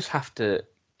 so I just have to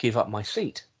give up my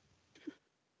seat.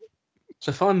 So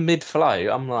if I'm mid-flow,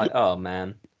 I'm like, oh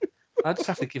man, I just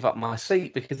have to give up my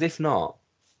seat, because if not,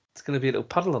 it's going to be a little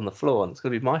puddle on the floor, and it's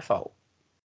going to be my fault.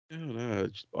 I don't know,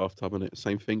 just bathtub in it.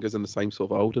 Same fingers and the same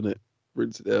sort of hold in it.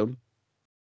 Rinse it down.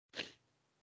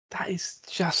 That is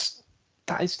just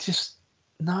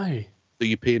no. Do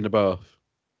you pee in the bath?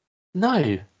 No.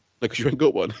 No, because you ain't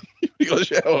got one. You got a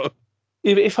shower.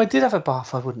 If I did have a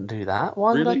bath, I wouldn't do that.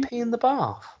 Why would I Really? pee in the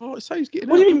bath? Oh, it saves getting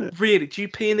What out, do you doesn't mean, really? Do you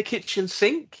pee in the kitchen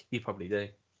sink? You probably do.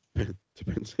 it?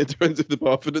 Depends. It depends if the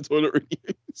bath and the toilet are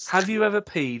used. Have you ever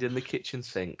peed in the kitchen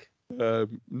sink? No.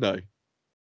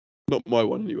 Not my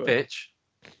one anyway. Bitch,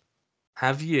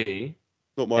 have you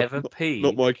Not my ever peed?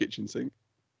 not my kitchen sink.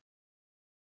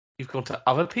 You've gone to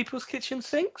other people's kitchen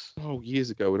sinks? Oh, years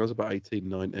ago when I was about 18,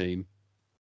 19.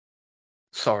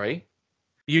 Sorry.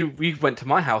 You went to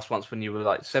my house once when you were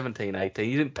like 17, 18.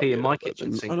 You didn't pee in my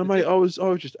kitchen sink. And did mate, you? I was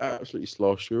just absolutely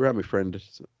sloshed. We were at my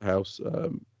friend's house,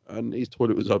 and his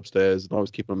toilet was upstairs, and I was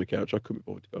keeping on the couch. I couldn't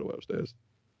be bothered to go upstairs.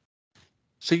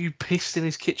 So you pissed in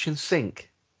his kitchen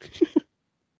sink?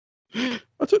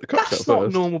 I took the cups That's out not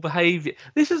first. normal behaviour.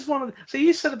 This is one of the... So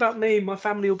you said about me and my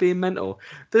family all being mental.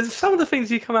 There's some of the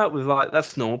things you come out with, like,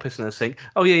 that's normal, pissing in a sink.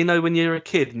 Oh, yeah, you know, when you're a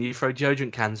kid and you throw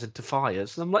deodorant cans into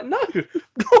fires. And I'm like, no,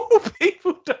 normal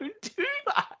people don't do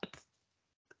that.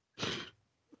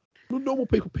 Well, normal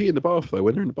people pee in the bath though.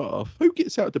 When they're in the bath, who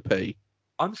gets out to pee?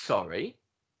 I'm sorry.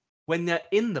 When they're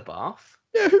in the bath,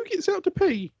 Yeah, who gets out to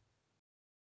pee?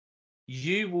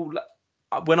 you will...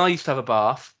 When I used to have a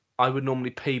bath, I would normally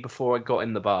pee before I got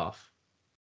in the bath.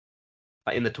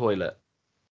 Like in the toilet.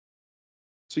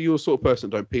 So you're the sort of person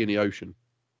that don't pee in the ocean.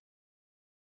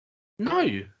 No.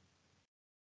 I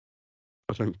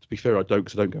don't. To be fair, I don't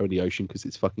because I don't go in the ocean because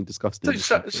it's fucking disgusting.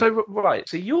 Right.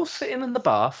 So you're sitting in the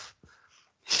bath.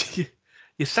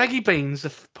 Your saggy beans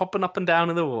are popping up and down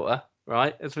in the water,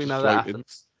 right? As we know that Floating.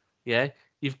 happens. Yeah.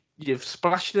 You've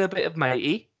splashed in a bit of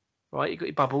matey, right? You've got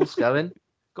your bubbles going.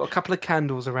 Got a couple of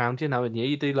candles around you, knowing you.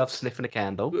 You do love sniffing a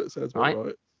candle. That sounds about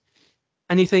right.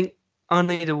 And you think, I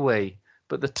need a wee.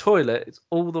 But the toilet is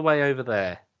all the way over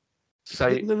there. So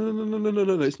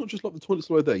No. It's not just like the toilet's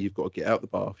right there. You've got to get out the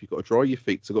bath. You've got to dry your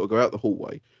feet. So I've got to go out the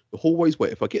hallway. The hallway's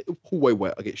wet. If I get the hallway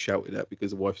wet, I get shouted at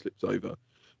because the wife slips over.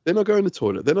 Then I go in the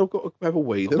toilet. Then I've got to have a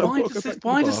wee. Then I've got to go back to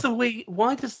why the does bath.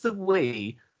 why does the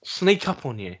wee sneak up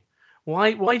on you?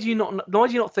 Why do you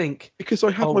not think? Because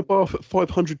I have Oh. my bath at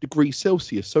 500 degrees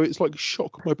Celsius, so it's like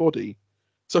shock my body.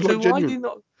 So So like why do you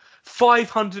not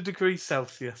 500 degrees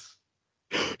Celsius?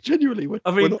 genuinely,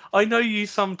 I know you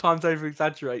sometimes over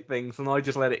exaggerate things, and I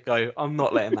just let it go. I'm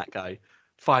not letting that go.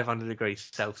 500 degrees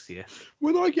Celsius.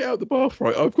 when I get out the bath,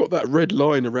 right, I've got that red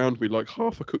line around me like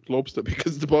half a cooked lobster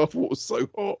because the bath water's so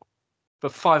hot.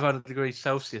 But 500 degrees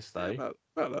Celsius though.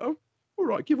 Hello. All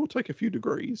right, give or take a few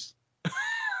degrees.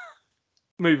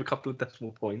 Move a couple of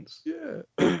decimal points.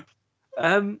 Yeah.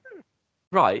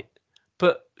 Right.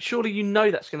 But surely you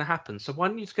know that's going to happen. So why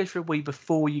don't you just go for a wee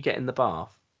before you get in the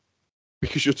bath?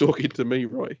 Because you're talking to me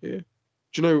right here.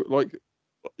 Do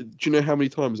you know how many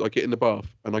times I get in the bath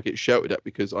and I get shouted at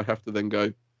because I have to then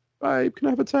go, babe, can I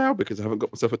have a towel? Because I haven't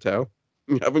got myself a towel.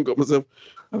 I haven't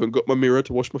got my mirror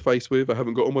to wash my face with. I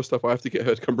haven't got all my stuff. I have to get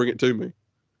her to come bring it to me.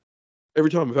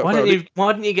 Every time. Why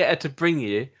didn't you get her to bring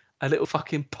you a little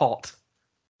fucking pot?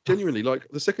 Genuinely, like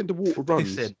the second the water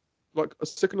runs, like a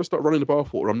second I start running the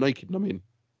bath water, I'm naked and I'm in.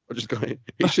 I just go in.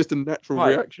 It's just a natural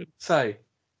reaction. So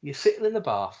you're sitting in the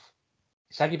bath,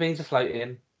 saggy beans are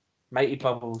floating, matey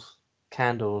bubbles,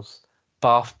 candles,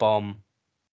 bath bomb,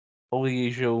 all the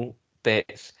usual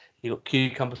bits. You got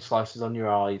cucumber slices on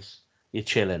your eyes. You're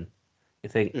chilling. You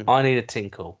think, I need a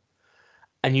tinkle,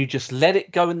 and you just let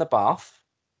it go in the bath,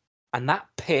 and that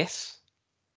piss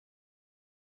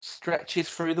stretches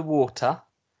through the water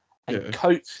and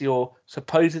coats your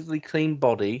supposedly clean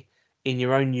body in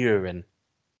your own urine.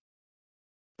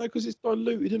 No, because it's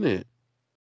diluted, isn't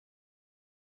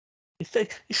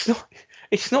it?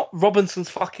 It's not Robinson's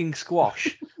fucking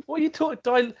squash. What are you talking?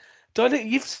 Dilute?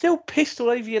 You've still pissed all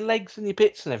over your legs and your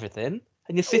bits and everything,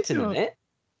 and you're sitting in it.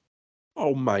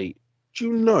 Oh, mate, do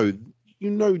you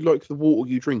know, like the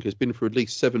water you drink has been for at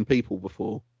least 7 people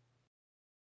before.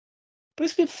 But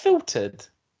it's been filtered.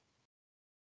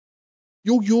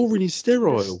 Your urine is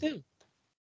sterile.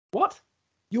 What?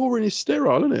 Urine is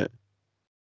sterile, isn't it?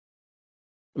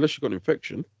 Unless you've got an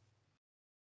infection.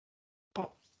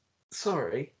 But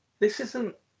sorry, this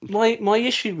isn't my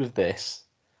issue with this.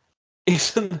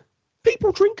 Isn't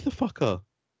people drink the fucker?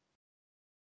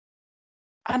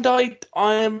 And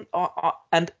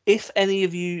and if any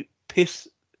of you piss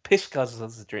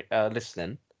guzzlers are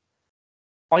listening,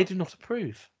 I do not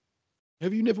approve.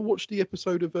 Have you never watched the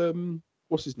episode of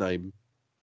what's his name?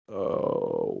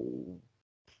 Oh,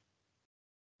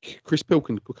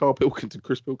 Carl Pilkington,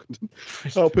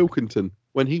 Carl Pilkington.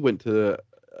 When he went to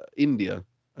India,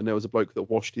 and there was a bloke that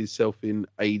washed himself in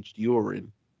aged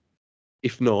urine.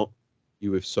 If not,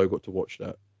 you have so got to watch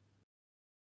that.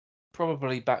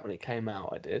 Probably back when it came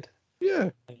out, I did. Yeah.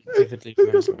 I vividly Who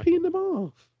remember doesn't it. pee in the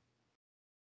bath?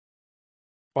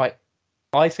 Right.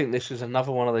 I think this is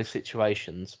another one of those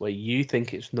situations where you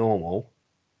think it's normal,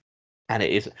 and it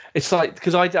isn't. It's like,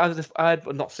 because I had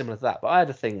not similar to that, but I had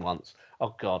a thing once.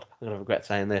 Oh God, I'm gonna regret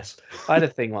saying this. I had a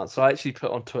thing once. So I actually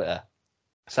put on Twitter.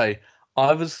 So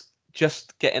I've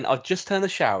just turned the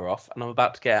shower off, and I'm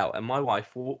about to get out, and my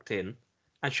wife walked in,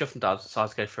 and she often does,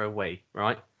 decides to go for a wee.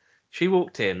 Right? She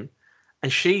walked in,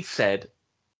 and she said,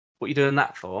 "What are you doing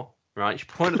that for?" Right? She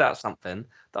pointed out something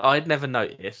that I'd never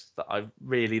noticed that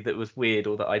was weird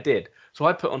or that I did. So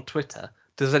I put on Twitter,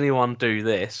 "Does anyone do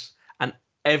this?" And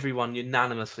everyone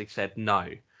unanimously said no,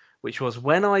 which was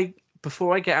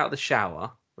before I get out of the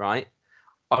shower, right?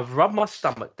 I rub my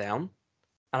stomach down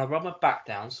and I rub my back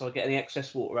down so I get any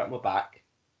excess water out my back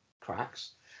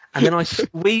cracks, and then I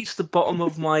squeeze the bottom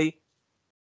of my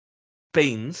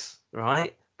beans,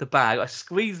 right? The bag, I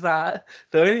squeeze that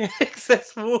so any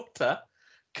excess water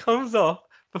comes off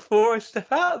before I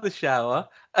step out of the shower,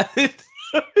 and it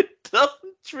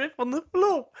doesn't drip on the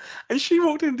floor. And she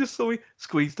walked in and just saw me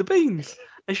squeeze the beans,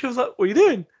 and she was like, "What are you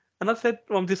doing?" And I said,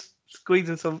 "Well, I'm just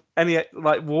squeezing any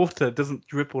like water doesn't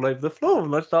drip all over the floor."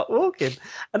 And I start walking,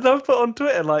 and so I put on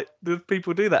Twitter like, "Do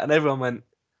people do that?" And everyone went,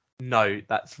 "No,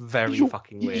 that's very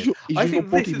fucking weird." I Your think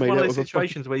this body is made one of out those of a fucking...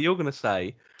 situations where you're going to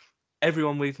say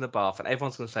everyone leaves in the bath, and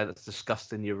everyone's going to say that's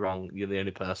disgusting. You're wrong. You're the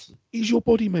only person. Is your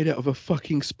body made out of a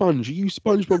fucking sponge? Are you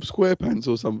SpongeBob SquarePants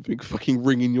or something? Fucking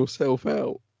wringing yourself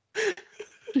out?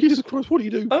 Jesus Christ! What do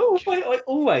you do? Oh, I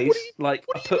always What I do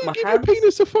you put do? my Give your hands.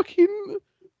 penis a fucking...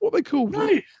 what they called?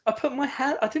 No, I put my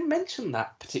hand. I didn't mention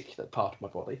that particular part of my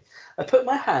body. I put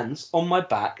my hands on my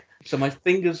back, so my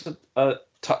fingers are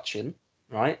touching,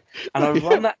 right? And I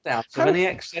run that down. So any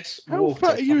excess How water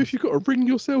fat are you if you've got to wring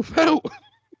yourself out?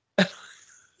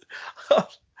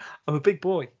 I'm a big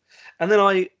boy, and then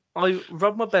I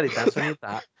rub my belly down, so any of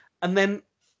that, and then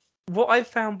what I've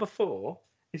found before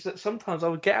is that sometimes I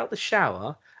would get out the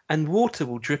shower and water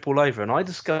will drip all over, and I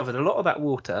discovered a lot of that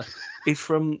water is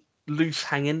from loose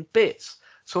hanging bits.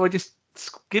 So I just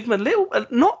give them a little.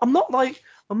 I'm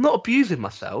not abusing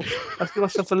myself. I just give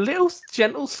myself a little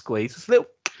gentle squeeze, just a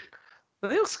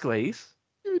little squeeze,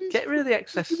 get rid of the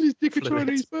excess Give his dick a fluid.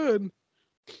 Chinese burn.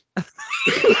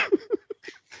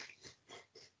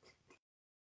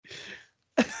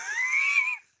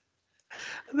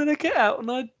 And then I get out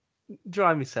and I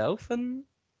dry myself, and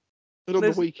And on the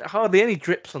there's week, hardly any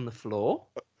drips on the floor.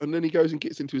 and then he goes and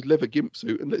gets into his leather gimp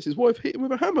suit and lets his wife hit him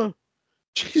with a hammer.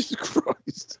 Jesus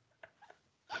Christ!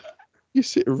 You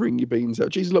sit and wring your beans out.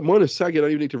 Jesus, look, mine are sagging. I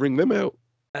don't even need to wring them out.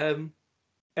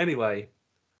 Anyway,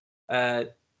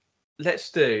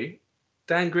 let's do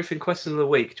Dan Griffin question of the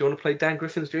week. Do you want to play Dan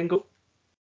Griffin's jingle?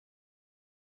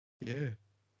 Yeah.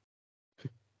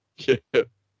 Yeah.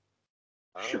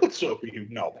 Shut up, you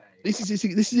knob. This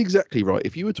is exactly right.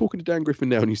 If you were talking to Dan Griffin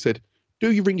now and you said,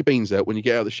 "Do you wring your beans out when you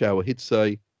get out of the shower?" he'd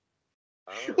say,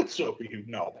 Shut up, you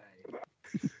knob.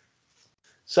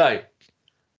 So,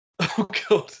 oh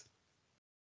God,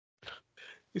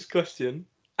 this question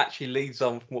actually leads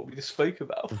on from what we just spoke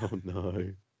about. "Oh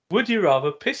no." Would you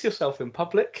rather piss yourself in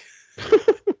public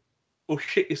or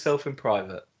shit yourself in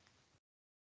private?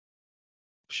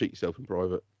 Shit yourself in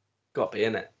private. Got to be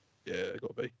in it. Yeah,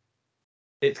 got to be.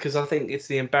 It's because I think it's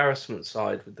the embarrassment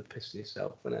side with the pissing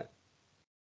yourself, isn't it?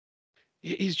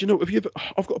 It is. Do you know? Have you ever?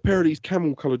 I've got a pair of these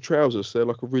camel-coloured trousers. They're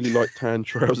like a really light tan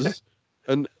trousers,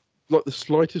 and like the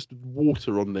slightest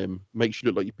water on them makes you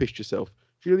look like you pissed yourself.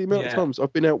 Do you know the amount of times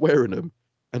I've been out wearing them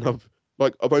and I've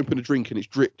opened a drink and it's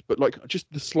dripped, but like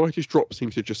just the slightest drop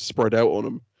seems to just spread out on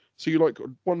them. So you're like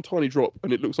one tiny drop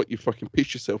and it looks like you fucking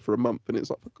pissed yourself for a month, and it's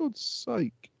like, for God's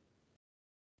sake.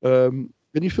 And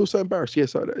you feel so embarrassed.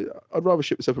 Yes, I'd rather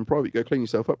shit myself in private. Go clean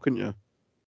yourself up, couldn't you?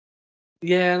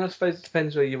 Yeah, and I suppose it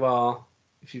depends where you are.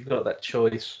 If you've got that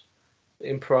choice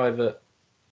in private,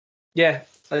 yeah.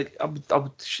 I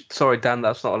would. Sorry, Dan,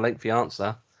 that's not a lengthy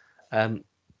answer. I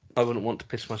wouldn't want to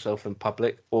piss myself in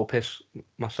public or piss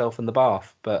myself in the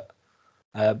bath, but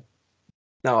no,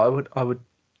 I would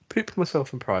poop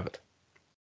myself in private.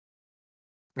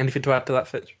 Anything to add to that,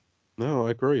 Fitch? No,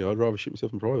 I agree. I'd rather shit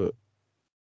myself in private.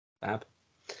 Fab.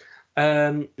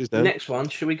 Cheers, Dan. Next one.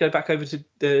 Should we go back over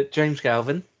to James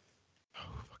Galvin? Oh,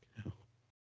 fucking hell.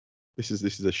 This is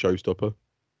a showstopper.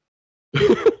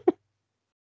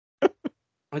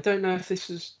 I don't know if this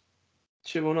is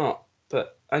true or not,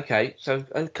 but okay. So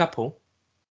a couple.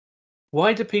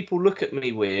 Why do people look at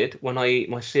me weird when I eat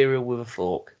my cereal with a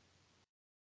fork?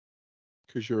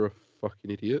 Because you're a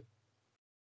fucking idiot.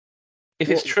 If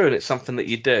it's true and it's something that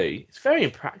you do, it's very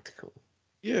impractical.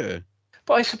 Yeah.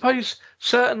 But I suppose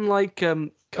certain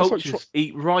cultures like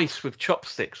eat rice with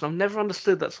chopsticks. I've never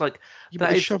understood that's like Yeah, but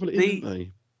that they is shovel it in, don't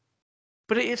they?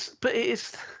 But it's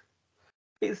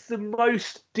the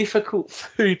most difficult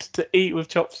food to eat with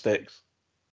chopsticks.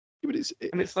 Yeah,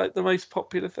 but It's like the most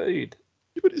popular food.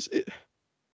 Yeah, but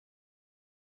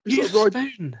Use a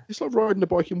spoon. It's like riding a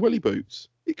bike in welly boots.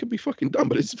 It can be fucking done,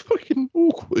 but it's fucking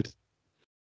awkward.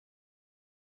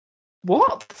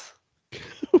 What?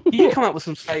 You come up with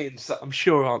some sayings that I'm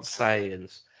sure aren't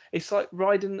sayings. It's like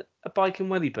riding a bike in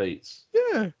welly boots.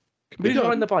 Yeah. Can be Who's done.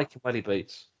 riding the bike in welly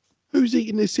boots? Who's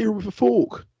eating their cereal with a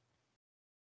fork?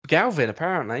 Galvin,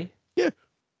 apparently. Yeah,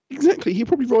 exactly. He'd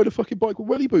probably ride a fucking bike with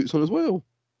welly boots on as well.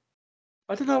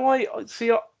 I don't know why.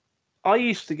 See, I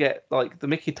used to get like the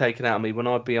mickey taken out of me when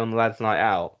I'd be on the lads' night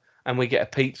out and we get a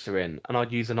pizza in and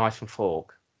I'd use a knife and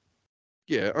fork.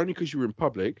 Yeah, only because you were in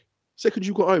public. Second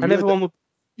you got home, And everyone would.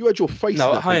 you had your face.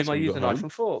 No, in at that home pizza I when you use a got knife home.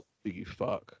 and fork. You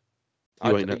fuck. I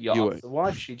ask the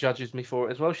wife, she judges me for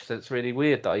it as well. She said it's really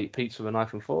weird that I eat pizza with a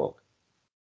knife and fork.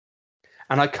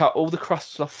 And I cut all the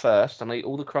crusts off first, and I eat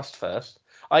all the crust first.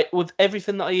 With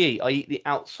everything that I eat the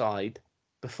outside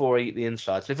before I eat the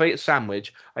inside. So if I eat a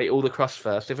sandwich, I eat all the crust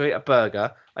first. If I eat a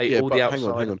burger, I eat all the outside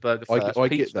of the burger first. I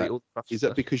Pizza, get that. I eat all the crust Is that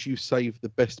first. because you save the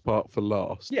best part for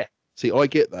last? Yeah. See, I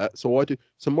get that. So I do.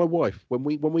 So my wife, when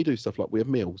we do stuff like we have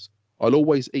meals, I'll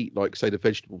always eat like say the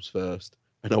vegetables first,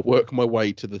 and I'll work my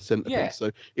way to the centerpiece. Yeah.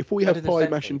 So if we I have do the pie, same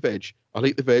mash, thing. and veg, I'll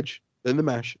eat the veg, then the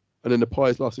mash, and then the pie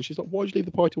is last. And she's like, "Why'd you leave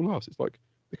the pie till last?" It's like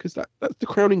because that's the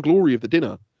crowning glory of the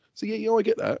dinner. So yeah, I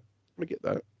get that. I get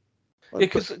that. Yeah,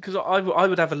 because I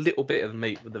would have a little bit of the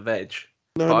meat with the veg,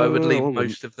 No, but no, I would no, leave I wouldn't.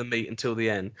 most of the meat until the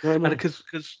end. No, no. And because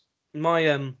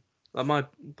my my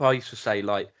pa used to say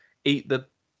like eat the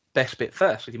best bit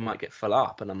first, or you might get full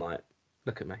up. And I'm like,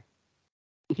 look at me,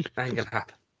 that ain't gonna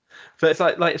happen. But it's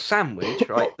like a sandwich,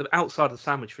 right? The outside of the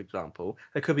sandwich, for example,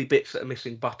 there could be bits that are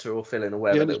missing butter or filling or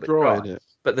whatever, Yeah, a and little it's bit dry, dry. isn't it?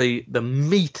 But the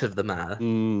meat of the matter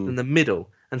in the middle,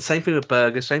 and same thing with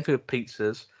burgers, same thing with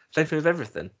pizzas, same thing with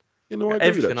everything. You know, I agree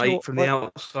with Everything that. I You know eat from what? the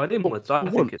outside inwards. I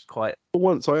think it's quite. For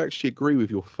once, I actually agree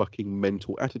with your fucking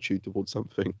mental attitude towards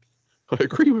something. I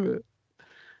agree with it.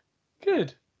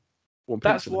 Good. One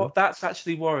That's pizza now. that's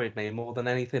actually worried me more than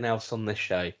anything else on this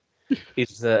show.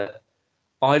 Is that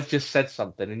I've just said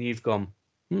something and you've gone,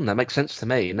 that makes sense to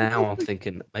me. Now I'm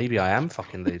thinking maybe I am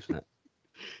fucking losing it.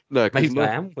 No, Maybe I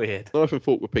am weird. Knife and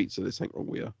fork with pizza. This ain't wrong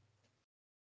with you.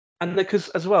 And because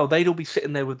as well, they'd all be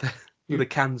sitting there with the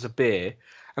cans of beer,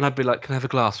 and I'd be like, "Can I have a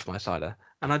glass for my cider?"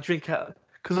 And I'd drink out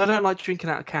because I don't like drinking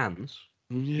out of cans.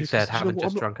 Yeah, He said, having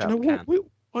just drunk out of a can.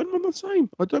 I'm the same.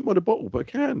 I don't mind a bottle, but a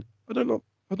can. I don't like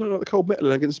the cold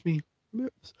metal against me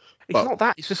lips. It's not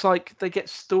that. It's just like they get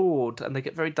stored and they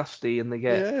get very dusty and they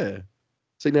get. Yeah.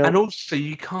 See now. And also,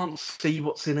 you can't see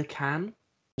what's in a can. Do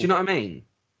you know what I mean?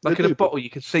 Like They in a do, bottle, you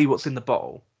can see what's in the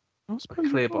bottle. I A suppose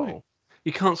clear you're right. bottle.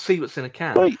 You can't see what's in a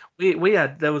can. Right.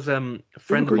 There was a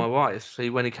friend of agree. my wife's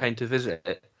who, when he came to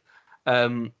visit,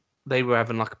 they were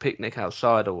having like a picnic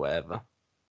outside or whatever,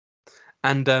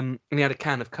 and he had a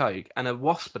can of Coke, and a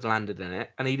wasp had landed in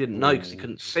it, and he didn't know because he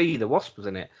couldn't see the wasp was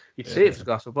in it. You'd see it if it's a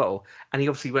glass of bottle, and he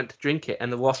obviously went to drink it,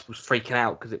 and the wasp was freaking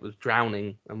out because it was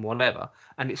drowning and whatever,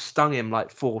 and it stung him like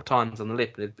 4 times on the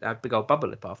lip, and it had a big old bubble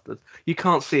lip afterwards. You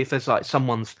can't see if there's like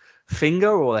someone's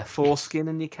finger or their foreskin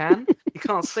in your can. You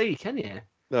can't see, can you?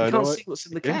 No, You can't see what's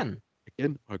in the can.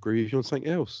 Again, I agree with you on something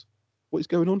else. What is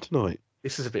going on tonight?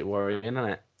 This is a bit worrying, isn't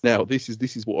it? Now, this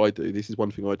is what I do. This is one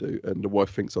thing I do, and the wife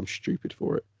thinks I'm stupid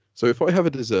for it. So if I have a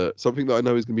dessert, something that I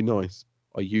know is going to be nice,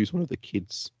 I use one of the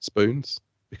kids' spoons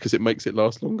because it makes it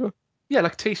last longer. Yeah,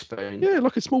 like a teaspoon. Yeah,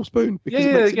 like a small spoon. Because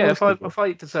Yeah. longer. If I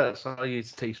eat desserts, I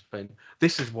use a teaspoon.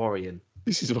 This is worrying.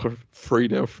 This is like 3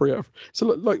 now, 3 out. So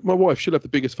like my wife, she'll have the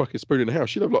biggest fucking spoon in the house.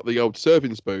 She'll have like the old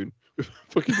serving spoon with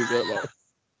fucking dessert like.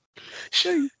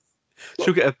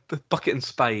 She'll get a bucket and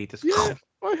spade. Yeah,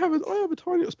 I have a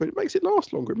tiny little spoon. It makes it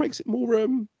last longer. It makes it more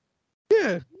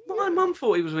yeah. My mum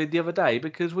thought he was weird the other day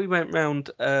because we went round.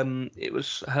 It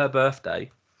was her birthday,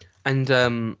 and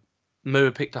Moo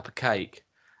had picked up a cake,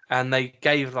 and they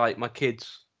gave like my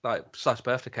kids like sliced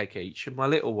birthday cake each, and my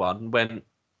little one went,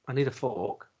 "I need a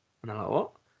fork," and I'm like,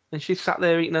 "What?" And she sat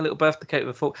there eating a little birthday cake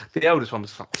with a fork. The eldest one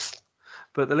was like,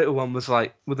 But the little one was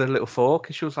like with a little fork,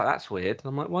 and she was like, "That's weird." And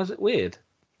I'm like, "Why is it weird?"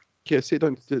 Yeah, see,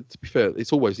 to be fair,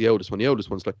 it's always the eldest one. The eldest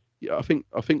one's like, yeah, I think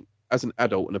as an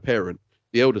adult and a parent,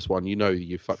 the eldest one, you know,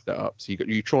 you fucked that up. So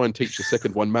you try and teach the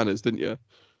second one manners, didn't you?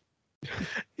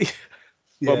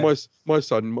 But Yeah. my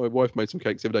son, my wife made some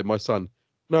cakes the other day. My son,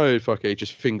 no, fuck it,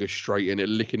 just finger straight in it,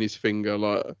 licking his finger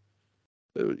like,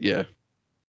 yeah.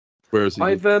 Whereas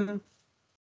I've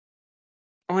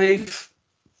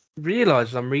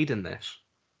realised I'm reading this.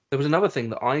 There was another thing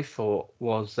that I thought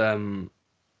was another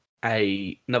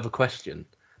question.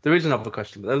 There is another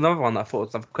question, but there's another one that I thought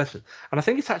was another question, and I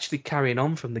think it's actually carrying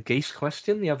on from the geese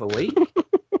question the other week.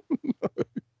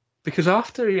 Because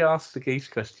after he asked the geese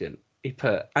question, he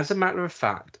put, "As a matter of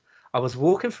fact, I was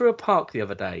walking through a park the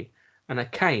other day, and I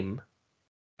came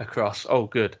across." Oh,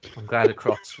 good. I'm glad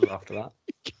across was after that.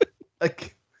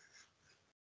 Like,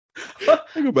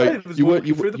 hang on, I mate, was you weren't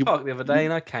walking through the park the other day,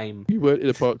 and I came. you weren't in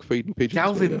a park feeding pigeons,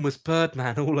 were you? Galvin was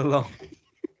Birdman all along.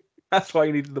 That's why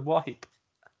he needed the wipe.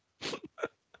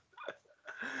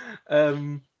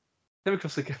 Came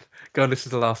across a go on. This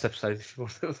is the last episode. If you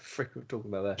want to frick we're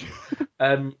talking about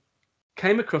there.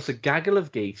 Came across a gaggle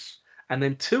of geese, and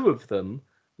then two of them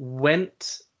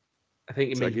went. I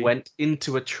think it means Saggy. went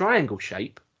into a triangle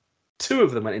shape. Two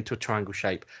of them went into a triangle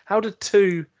shape. How did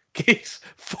two geese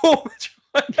form a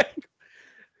triangle?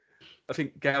 I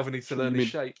think Galvin needs to learn his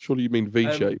shape. Surely you mean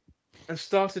V shape. And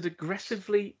started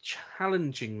aggressively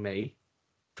challenging me.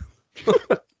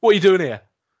 What are you doing here?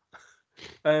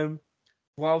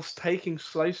 Whilst taking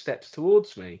slow steps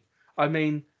towards me. I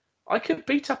mean, I could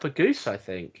beat up a goose, I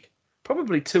think.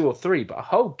 Probably two or three, but a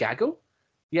whole gaggle?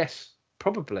 Yes,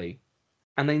 probably.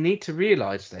 And they need to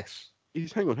realise this.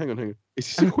 Hang on.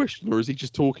 Is this a question or is he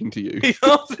just talking to you? He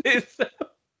answered himself.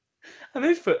 And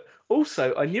this, but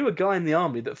also, I knew a guy in the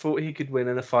army that thought he could win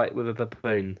in a fight with a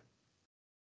baboon.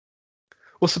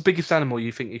 What's the biggest animal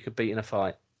you think you could beat in a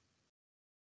fight?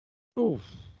 Oh,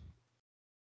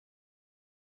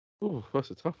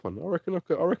 that's a tough one. I reckon I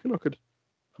could. Reckon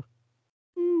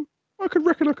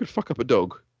I could fuck up a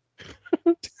dog.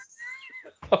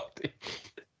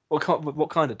 What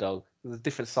kind of dog? There's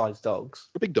different sized dogs.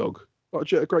 A big dog,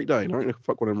 like a Great Dane. I reckon I could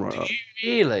fuck one of them right up. Do you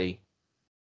really?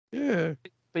 Yeah.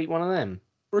 Beat one of them?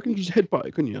 I reckon you just headbutt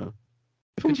it, couldn't you?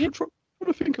 If I'm trying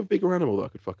to think of a bigger animal that I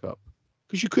could fuck up,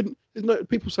 because you couldn't. There's no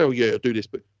people say, "Oh yeah, do this,"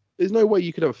 but there's no way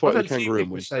you could have a fight with a kangaroo and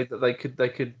win. Say that they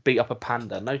could beat up a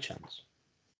panda. No chance.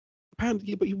 Panda,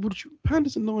 yeah, but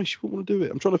pandas are nice. You wouldn't want to do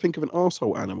it. I'm trying to think of an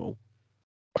arsehole animal,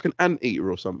 like an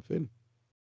anteater or something.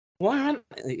 Why are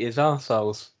anteaters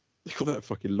arseholes? They've got that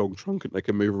fucking long trunk and they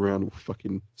can move around all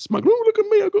fucking smug. Oh, look at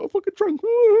me, I got a fucking trunk.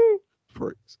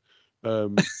 Pricks.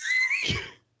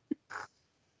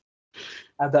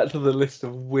 Add that to the list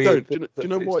of weird. Do you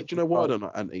know why? Do you know why I don't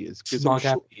like anteaters? Because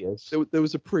there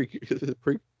was a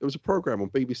program on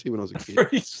BBC when I was a kid.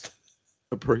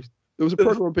 A priest. There was a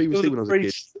program on BBC when I was a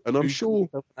kid, and I'm sure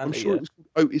it was called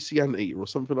Otis the Anteater or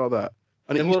something like that.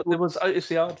 And there was Otis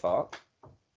the Aardvark.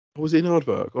 Was it an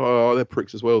aardvark? Oh, they're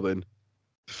pricks as well then.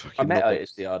 I met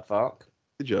Otis the Aardvark.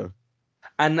 Did you?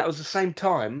 And that was the same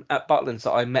time at Butlins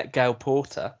that I met Gail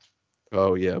Porter.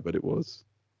 Oh yeah, but it was.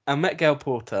 I met Gail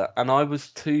Porter, and I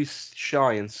was too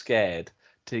shy and scared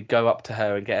to go up to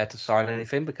her and get her to sign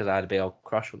anything because I had a big old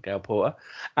crush on Gail Porter.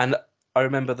 And I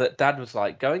remember that Dad was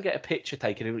like, "Go and get a picture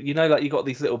taken." You know, like you got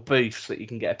these little booths that you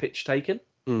can get a picture taken,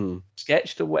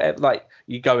 sketched or whatever. Like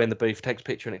you go in the booth, takes a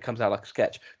picture, and it comes out like a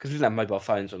sketch because we didn't have mobile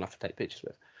phones or enough to take pictures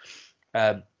with.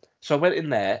 So I went in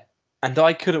there, and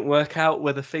I couldn't work out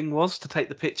where the thing was to take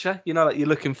the picture. You know, like you're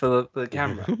looking for the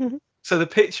camera. So the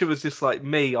picture was just like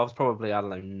me. I was probably, I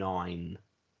don't know, 9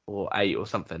 or 8 or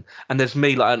something. And there's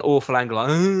me like an awful angle, like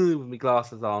with my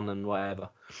glasses on and whatever.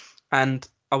 And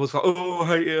I was like, "Oh,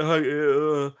 I hate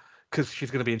it, because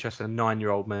she's going to be interested in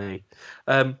 9-year-old me.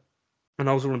 And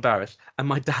I was all embarrassed. And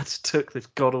my dad took this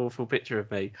god awful picture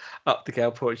of me up to Gail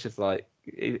Porter. She's like,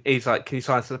 he's like, "Can you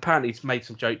sign?" So apparently he's made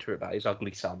some joke to her about his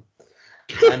ugly son.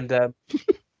 And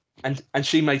and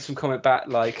she made some comment back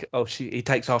like, "Oh, he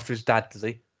takes after his dad, does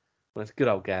he?" Well, it's a good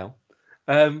old gal.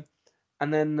 And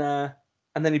then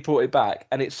he brought it back,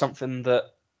 and it's something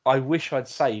that I wish I'd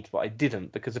saved, but I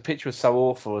didn't because the picture was so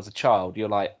awful as a child. You're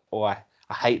like, "Oh, I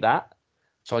hate that,"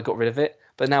 so I got rid of it.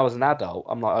 But now as an adult,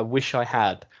 I'm like, I wish I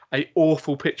had an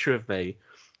awful picture of me,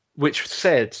 which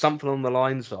said something on the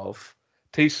lines of,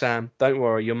 "To Sam, don't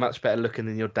worry, you're much better looking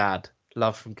than your dad.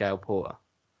 Love from Gail Porter."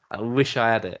 I wish I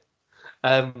had it.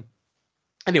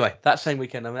 Anyway, that same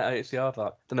weekend I met Otis the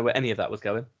Aardvark. Don't know where any of that was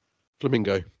going.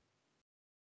 Flamingo.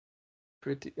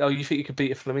 Oh, you think you could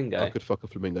beat a flamingo? I could fuck a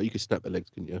flamingo. You could snap their legs,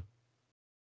 couldn't you?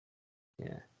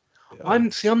 Yeah.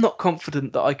 I'm not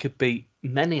confident that I could beat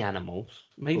many animals.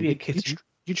 Maybe Well, a kitten.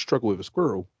 You'd struggle with a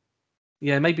squirrel.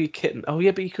 Yeah, maybe a kitten. Oh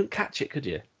yeah, but you couldn't catch it, could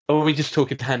you? Or are we just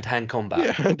talking hand-to-hand combat?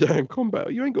 Yeah, hand-to-hand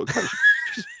combat. You ain't got to catch.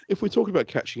 If we're talking about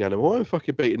catching animal, I'm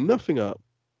fucking beating nothing up.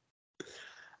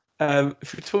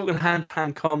 If we're talking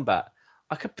hand-to-hand combat,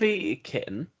 I could beat a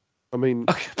kitten. I mean,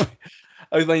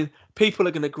 I mean, people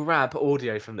are going to grab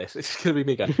audio from this. It's going to be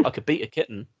me going, I could beat a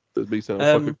kitten. there's me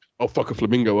saying, I'll fuck a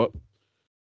flamingo up.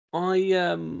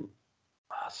 I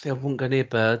see. I wouldn't go near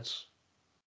birds.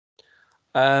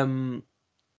 I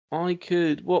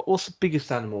could. What's the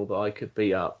biggest animal that I could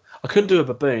beat up? I couldn't do a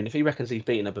baboon. If he reckons he's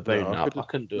beating a baboon up, I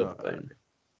couldn't do a baboon.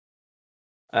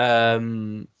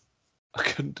 I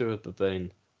couldn't do a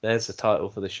baboon. There's the title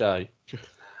for the show.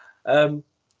 I've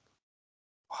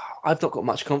not got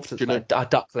much confidence. A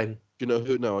duckling. Do you know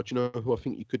who? No. Do you know who I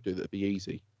think you could do that'd be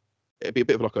easy? It'd be a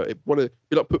bit of like it'd be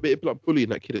like bullying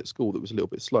that kid at school that was a little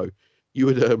bit slow. You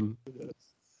would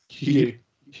you'd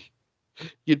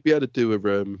be able to do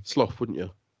a sloth, wouldn't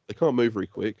you? They can't move very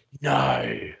quick.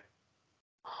 No.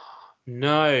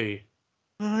 You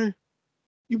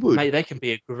would. Mate, they can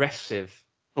be aggressive.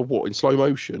 Oh, what, in slow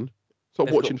motion? It's like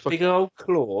They've watching got big old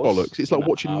claws. bollocks. It's like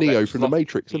watching Neo from the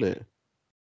Matrix, isn't it?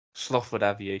 Sloth would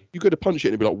have you. You go to punch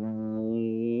it and it'd be like.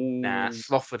 Nah,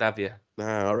 sloth would have you.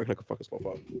 Nah, I reckon I could fuck a sloth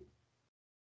up.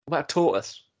 What about a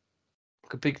tortoise?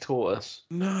 Like a big tortoise.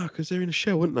 No, because they're in a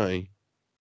shell, aren't they?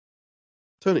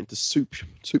 Turn it into soup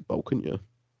bowl, couldn't you?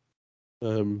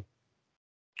 I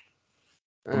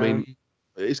mean,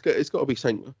 it's got to be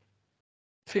something.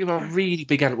 Think about a really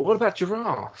big animal. What about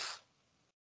giraffe?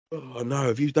 Oh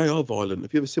no! They are violent.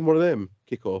 Have you ever seen one of them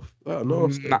kick off? Oh,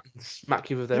 nasty. Smack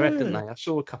you with their head, didn't they? I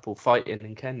saw a couple fighting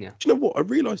in Kenya. Do you know what? I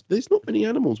realised there's not many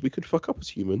animals we could fuck up as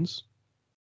humans.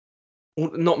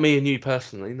 Well, not me and you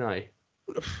personally, no.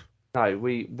 No,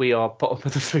 we are bottom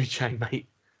of the food chain, mate.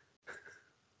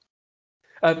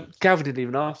 Gavin didn't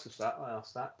even ask us that. I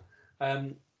asked that.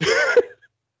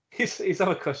 His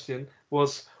other question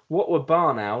was, what were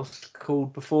barn owls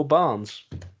called before barns?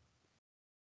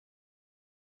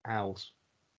 Owls.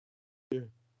 Yeah.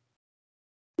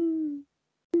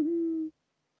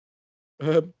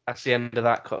 That's the end of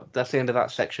that. That's the end of that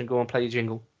section. Go on, play your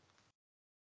jingle.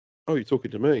 Oh, you're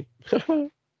talking to me.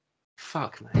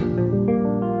 Fuck, mate.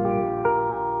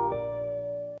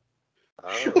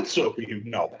 Shut up, you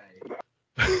knob.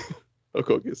 I've got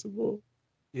to get some more.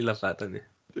 You love that, don't you?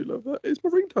 I do love that. It's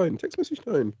my ringtone, text message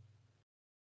tone.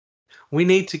 We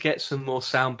need to get some more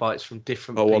sound bites from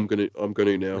different people. I'm gonna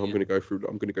now. I'm gonna go through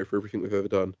everything we've ever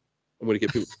done. I'm gonna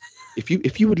get people.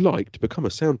 if you would like to become a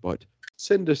soundbite,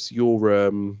 send us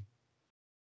your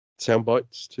sound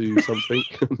bites to something.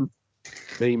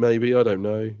 Me maybe, I don't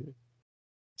know.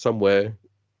 Somewhere.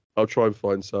 I'll try and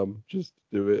find some. Just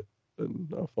do it and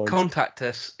I'll find Contact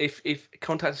us. If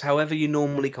contact us however you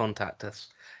normally contact us.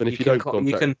 And if you don't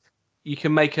contact, you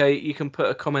can put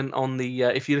a comment on the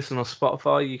if you listen on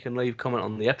Spotify, you can leave a comment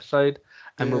on the episode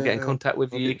and we'll get in contact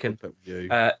with you. You can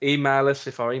email us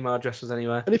if our email address is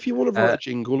anywhere. And if you want to write a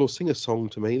jingle or sing a song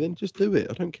to me, then just do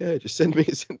it. I don't care. Just send me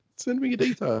your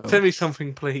details. Send me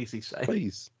something, please. He say.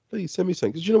 Please send me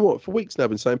something. Because you know what? For weeks now, I've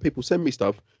been saying people send me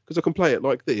stuff because I can play it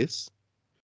like this.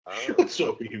 Shut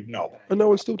up, you knob. And no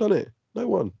one's still done it. No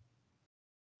one.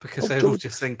 Because they're all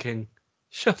just thinking,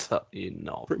 shut up, you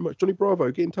knob. Pretty much. Johnny Bravo,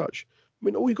 get in touch. I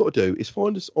mean, all you got to do is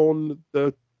find us on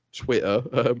the Twitter,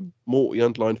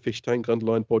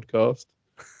 Morty_Fish_Tank_podcast.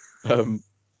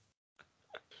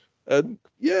 And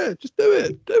yeah, just do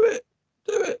it. Do it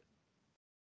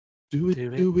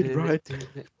right. Do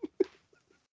it.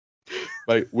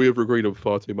 Mate, we have agreed on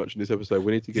far too much in this episode.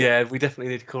 We need to get. Yeah, we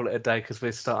definitely need to call it a day because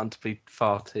we're starting to be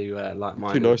far too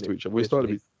like-minded. Too nice to each other. We're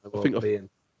starting to be.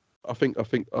 I think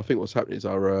what's happening is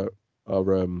our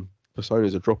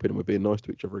personas are dropping and we're being nice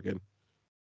to each other again.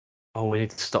 Oh, we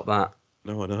need to stop that.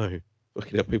 No, I know.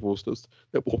 Looking at people still.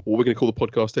 What we're going to call the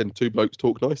podcast then? Two blokes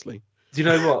talk nicely. Do you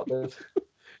know what?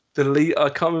 I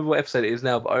can't remember what episode it is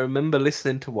now, but I remember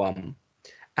listening to one,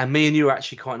 and me and you are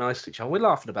actually quite nice to each other. We're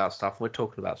laughing about stuff, we're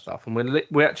talking about stuff, and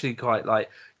we're actually quite like.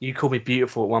 You called me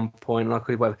beautiful at one point, and I called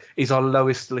you whatever. It's our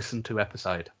lowest listened to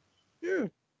episode. Yeah.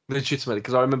 Legitimately,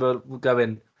 because I remember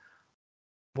going,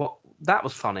 "What? That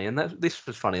was funny, and this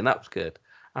was funny, and that was good."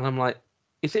 And I'm like,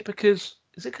 "Is it because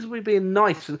we're being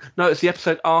nice?" No, it's the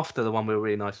episode after the one we were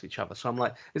really nice to each other. So I'm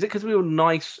like, is it because we were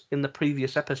nice in the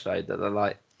previous episode that they're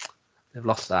like, they've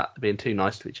lost that, they're being too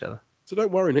nice to each other? So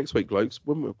don't worry, next week, guys,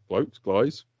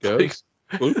 girls.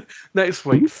 Next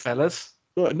week, fellas.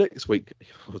 Right, next week, to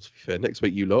be fair, next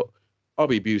week, you lot, I'll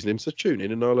be abusing him, so tune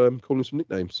in and I'll call him some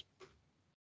nicknames.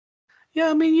 Yeah,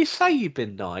 I mean, you say you've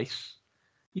been nice.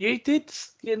 You did,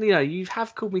 you know, you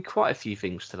have called me quite a few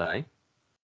things today.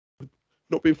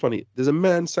 Not being funny. There's a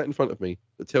man sat in front of me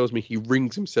that tells me he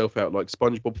wrings himself out like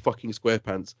SpongeBob fucking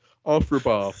SquarePants after a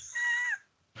bath.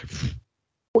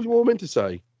 What do you want me to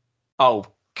say? Oh,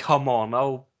 come on.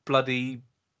 Oh, bloody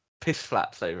piss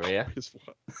flaps over here. Piss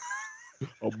flap.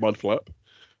 Oh, mud flap.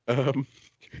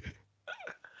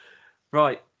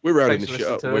 Right. We're rounding Thanks this for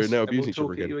shit listening up. to We're us, now and we'll abusing each other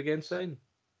talk at again. you again soon.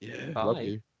 Yeah, Bye. love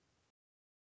you.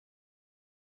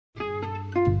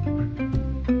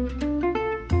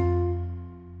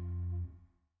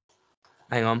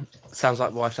 Hang on. Sounds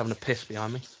like wife's having a piss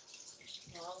behind me.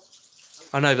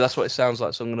 I know, but that's what it sounds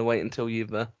like, so I'm going to wait until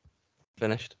you've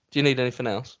finished. Do you need anything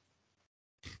else?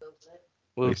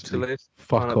 Will Basically, to Liz?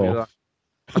 fuck Can't help you with off.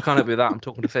 that. I can't help you with that. I'm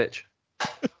talking to Fitch.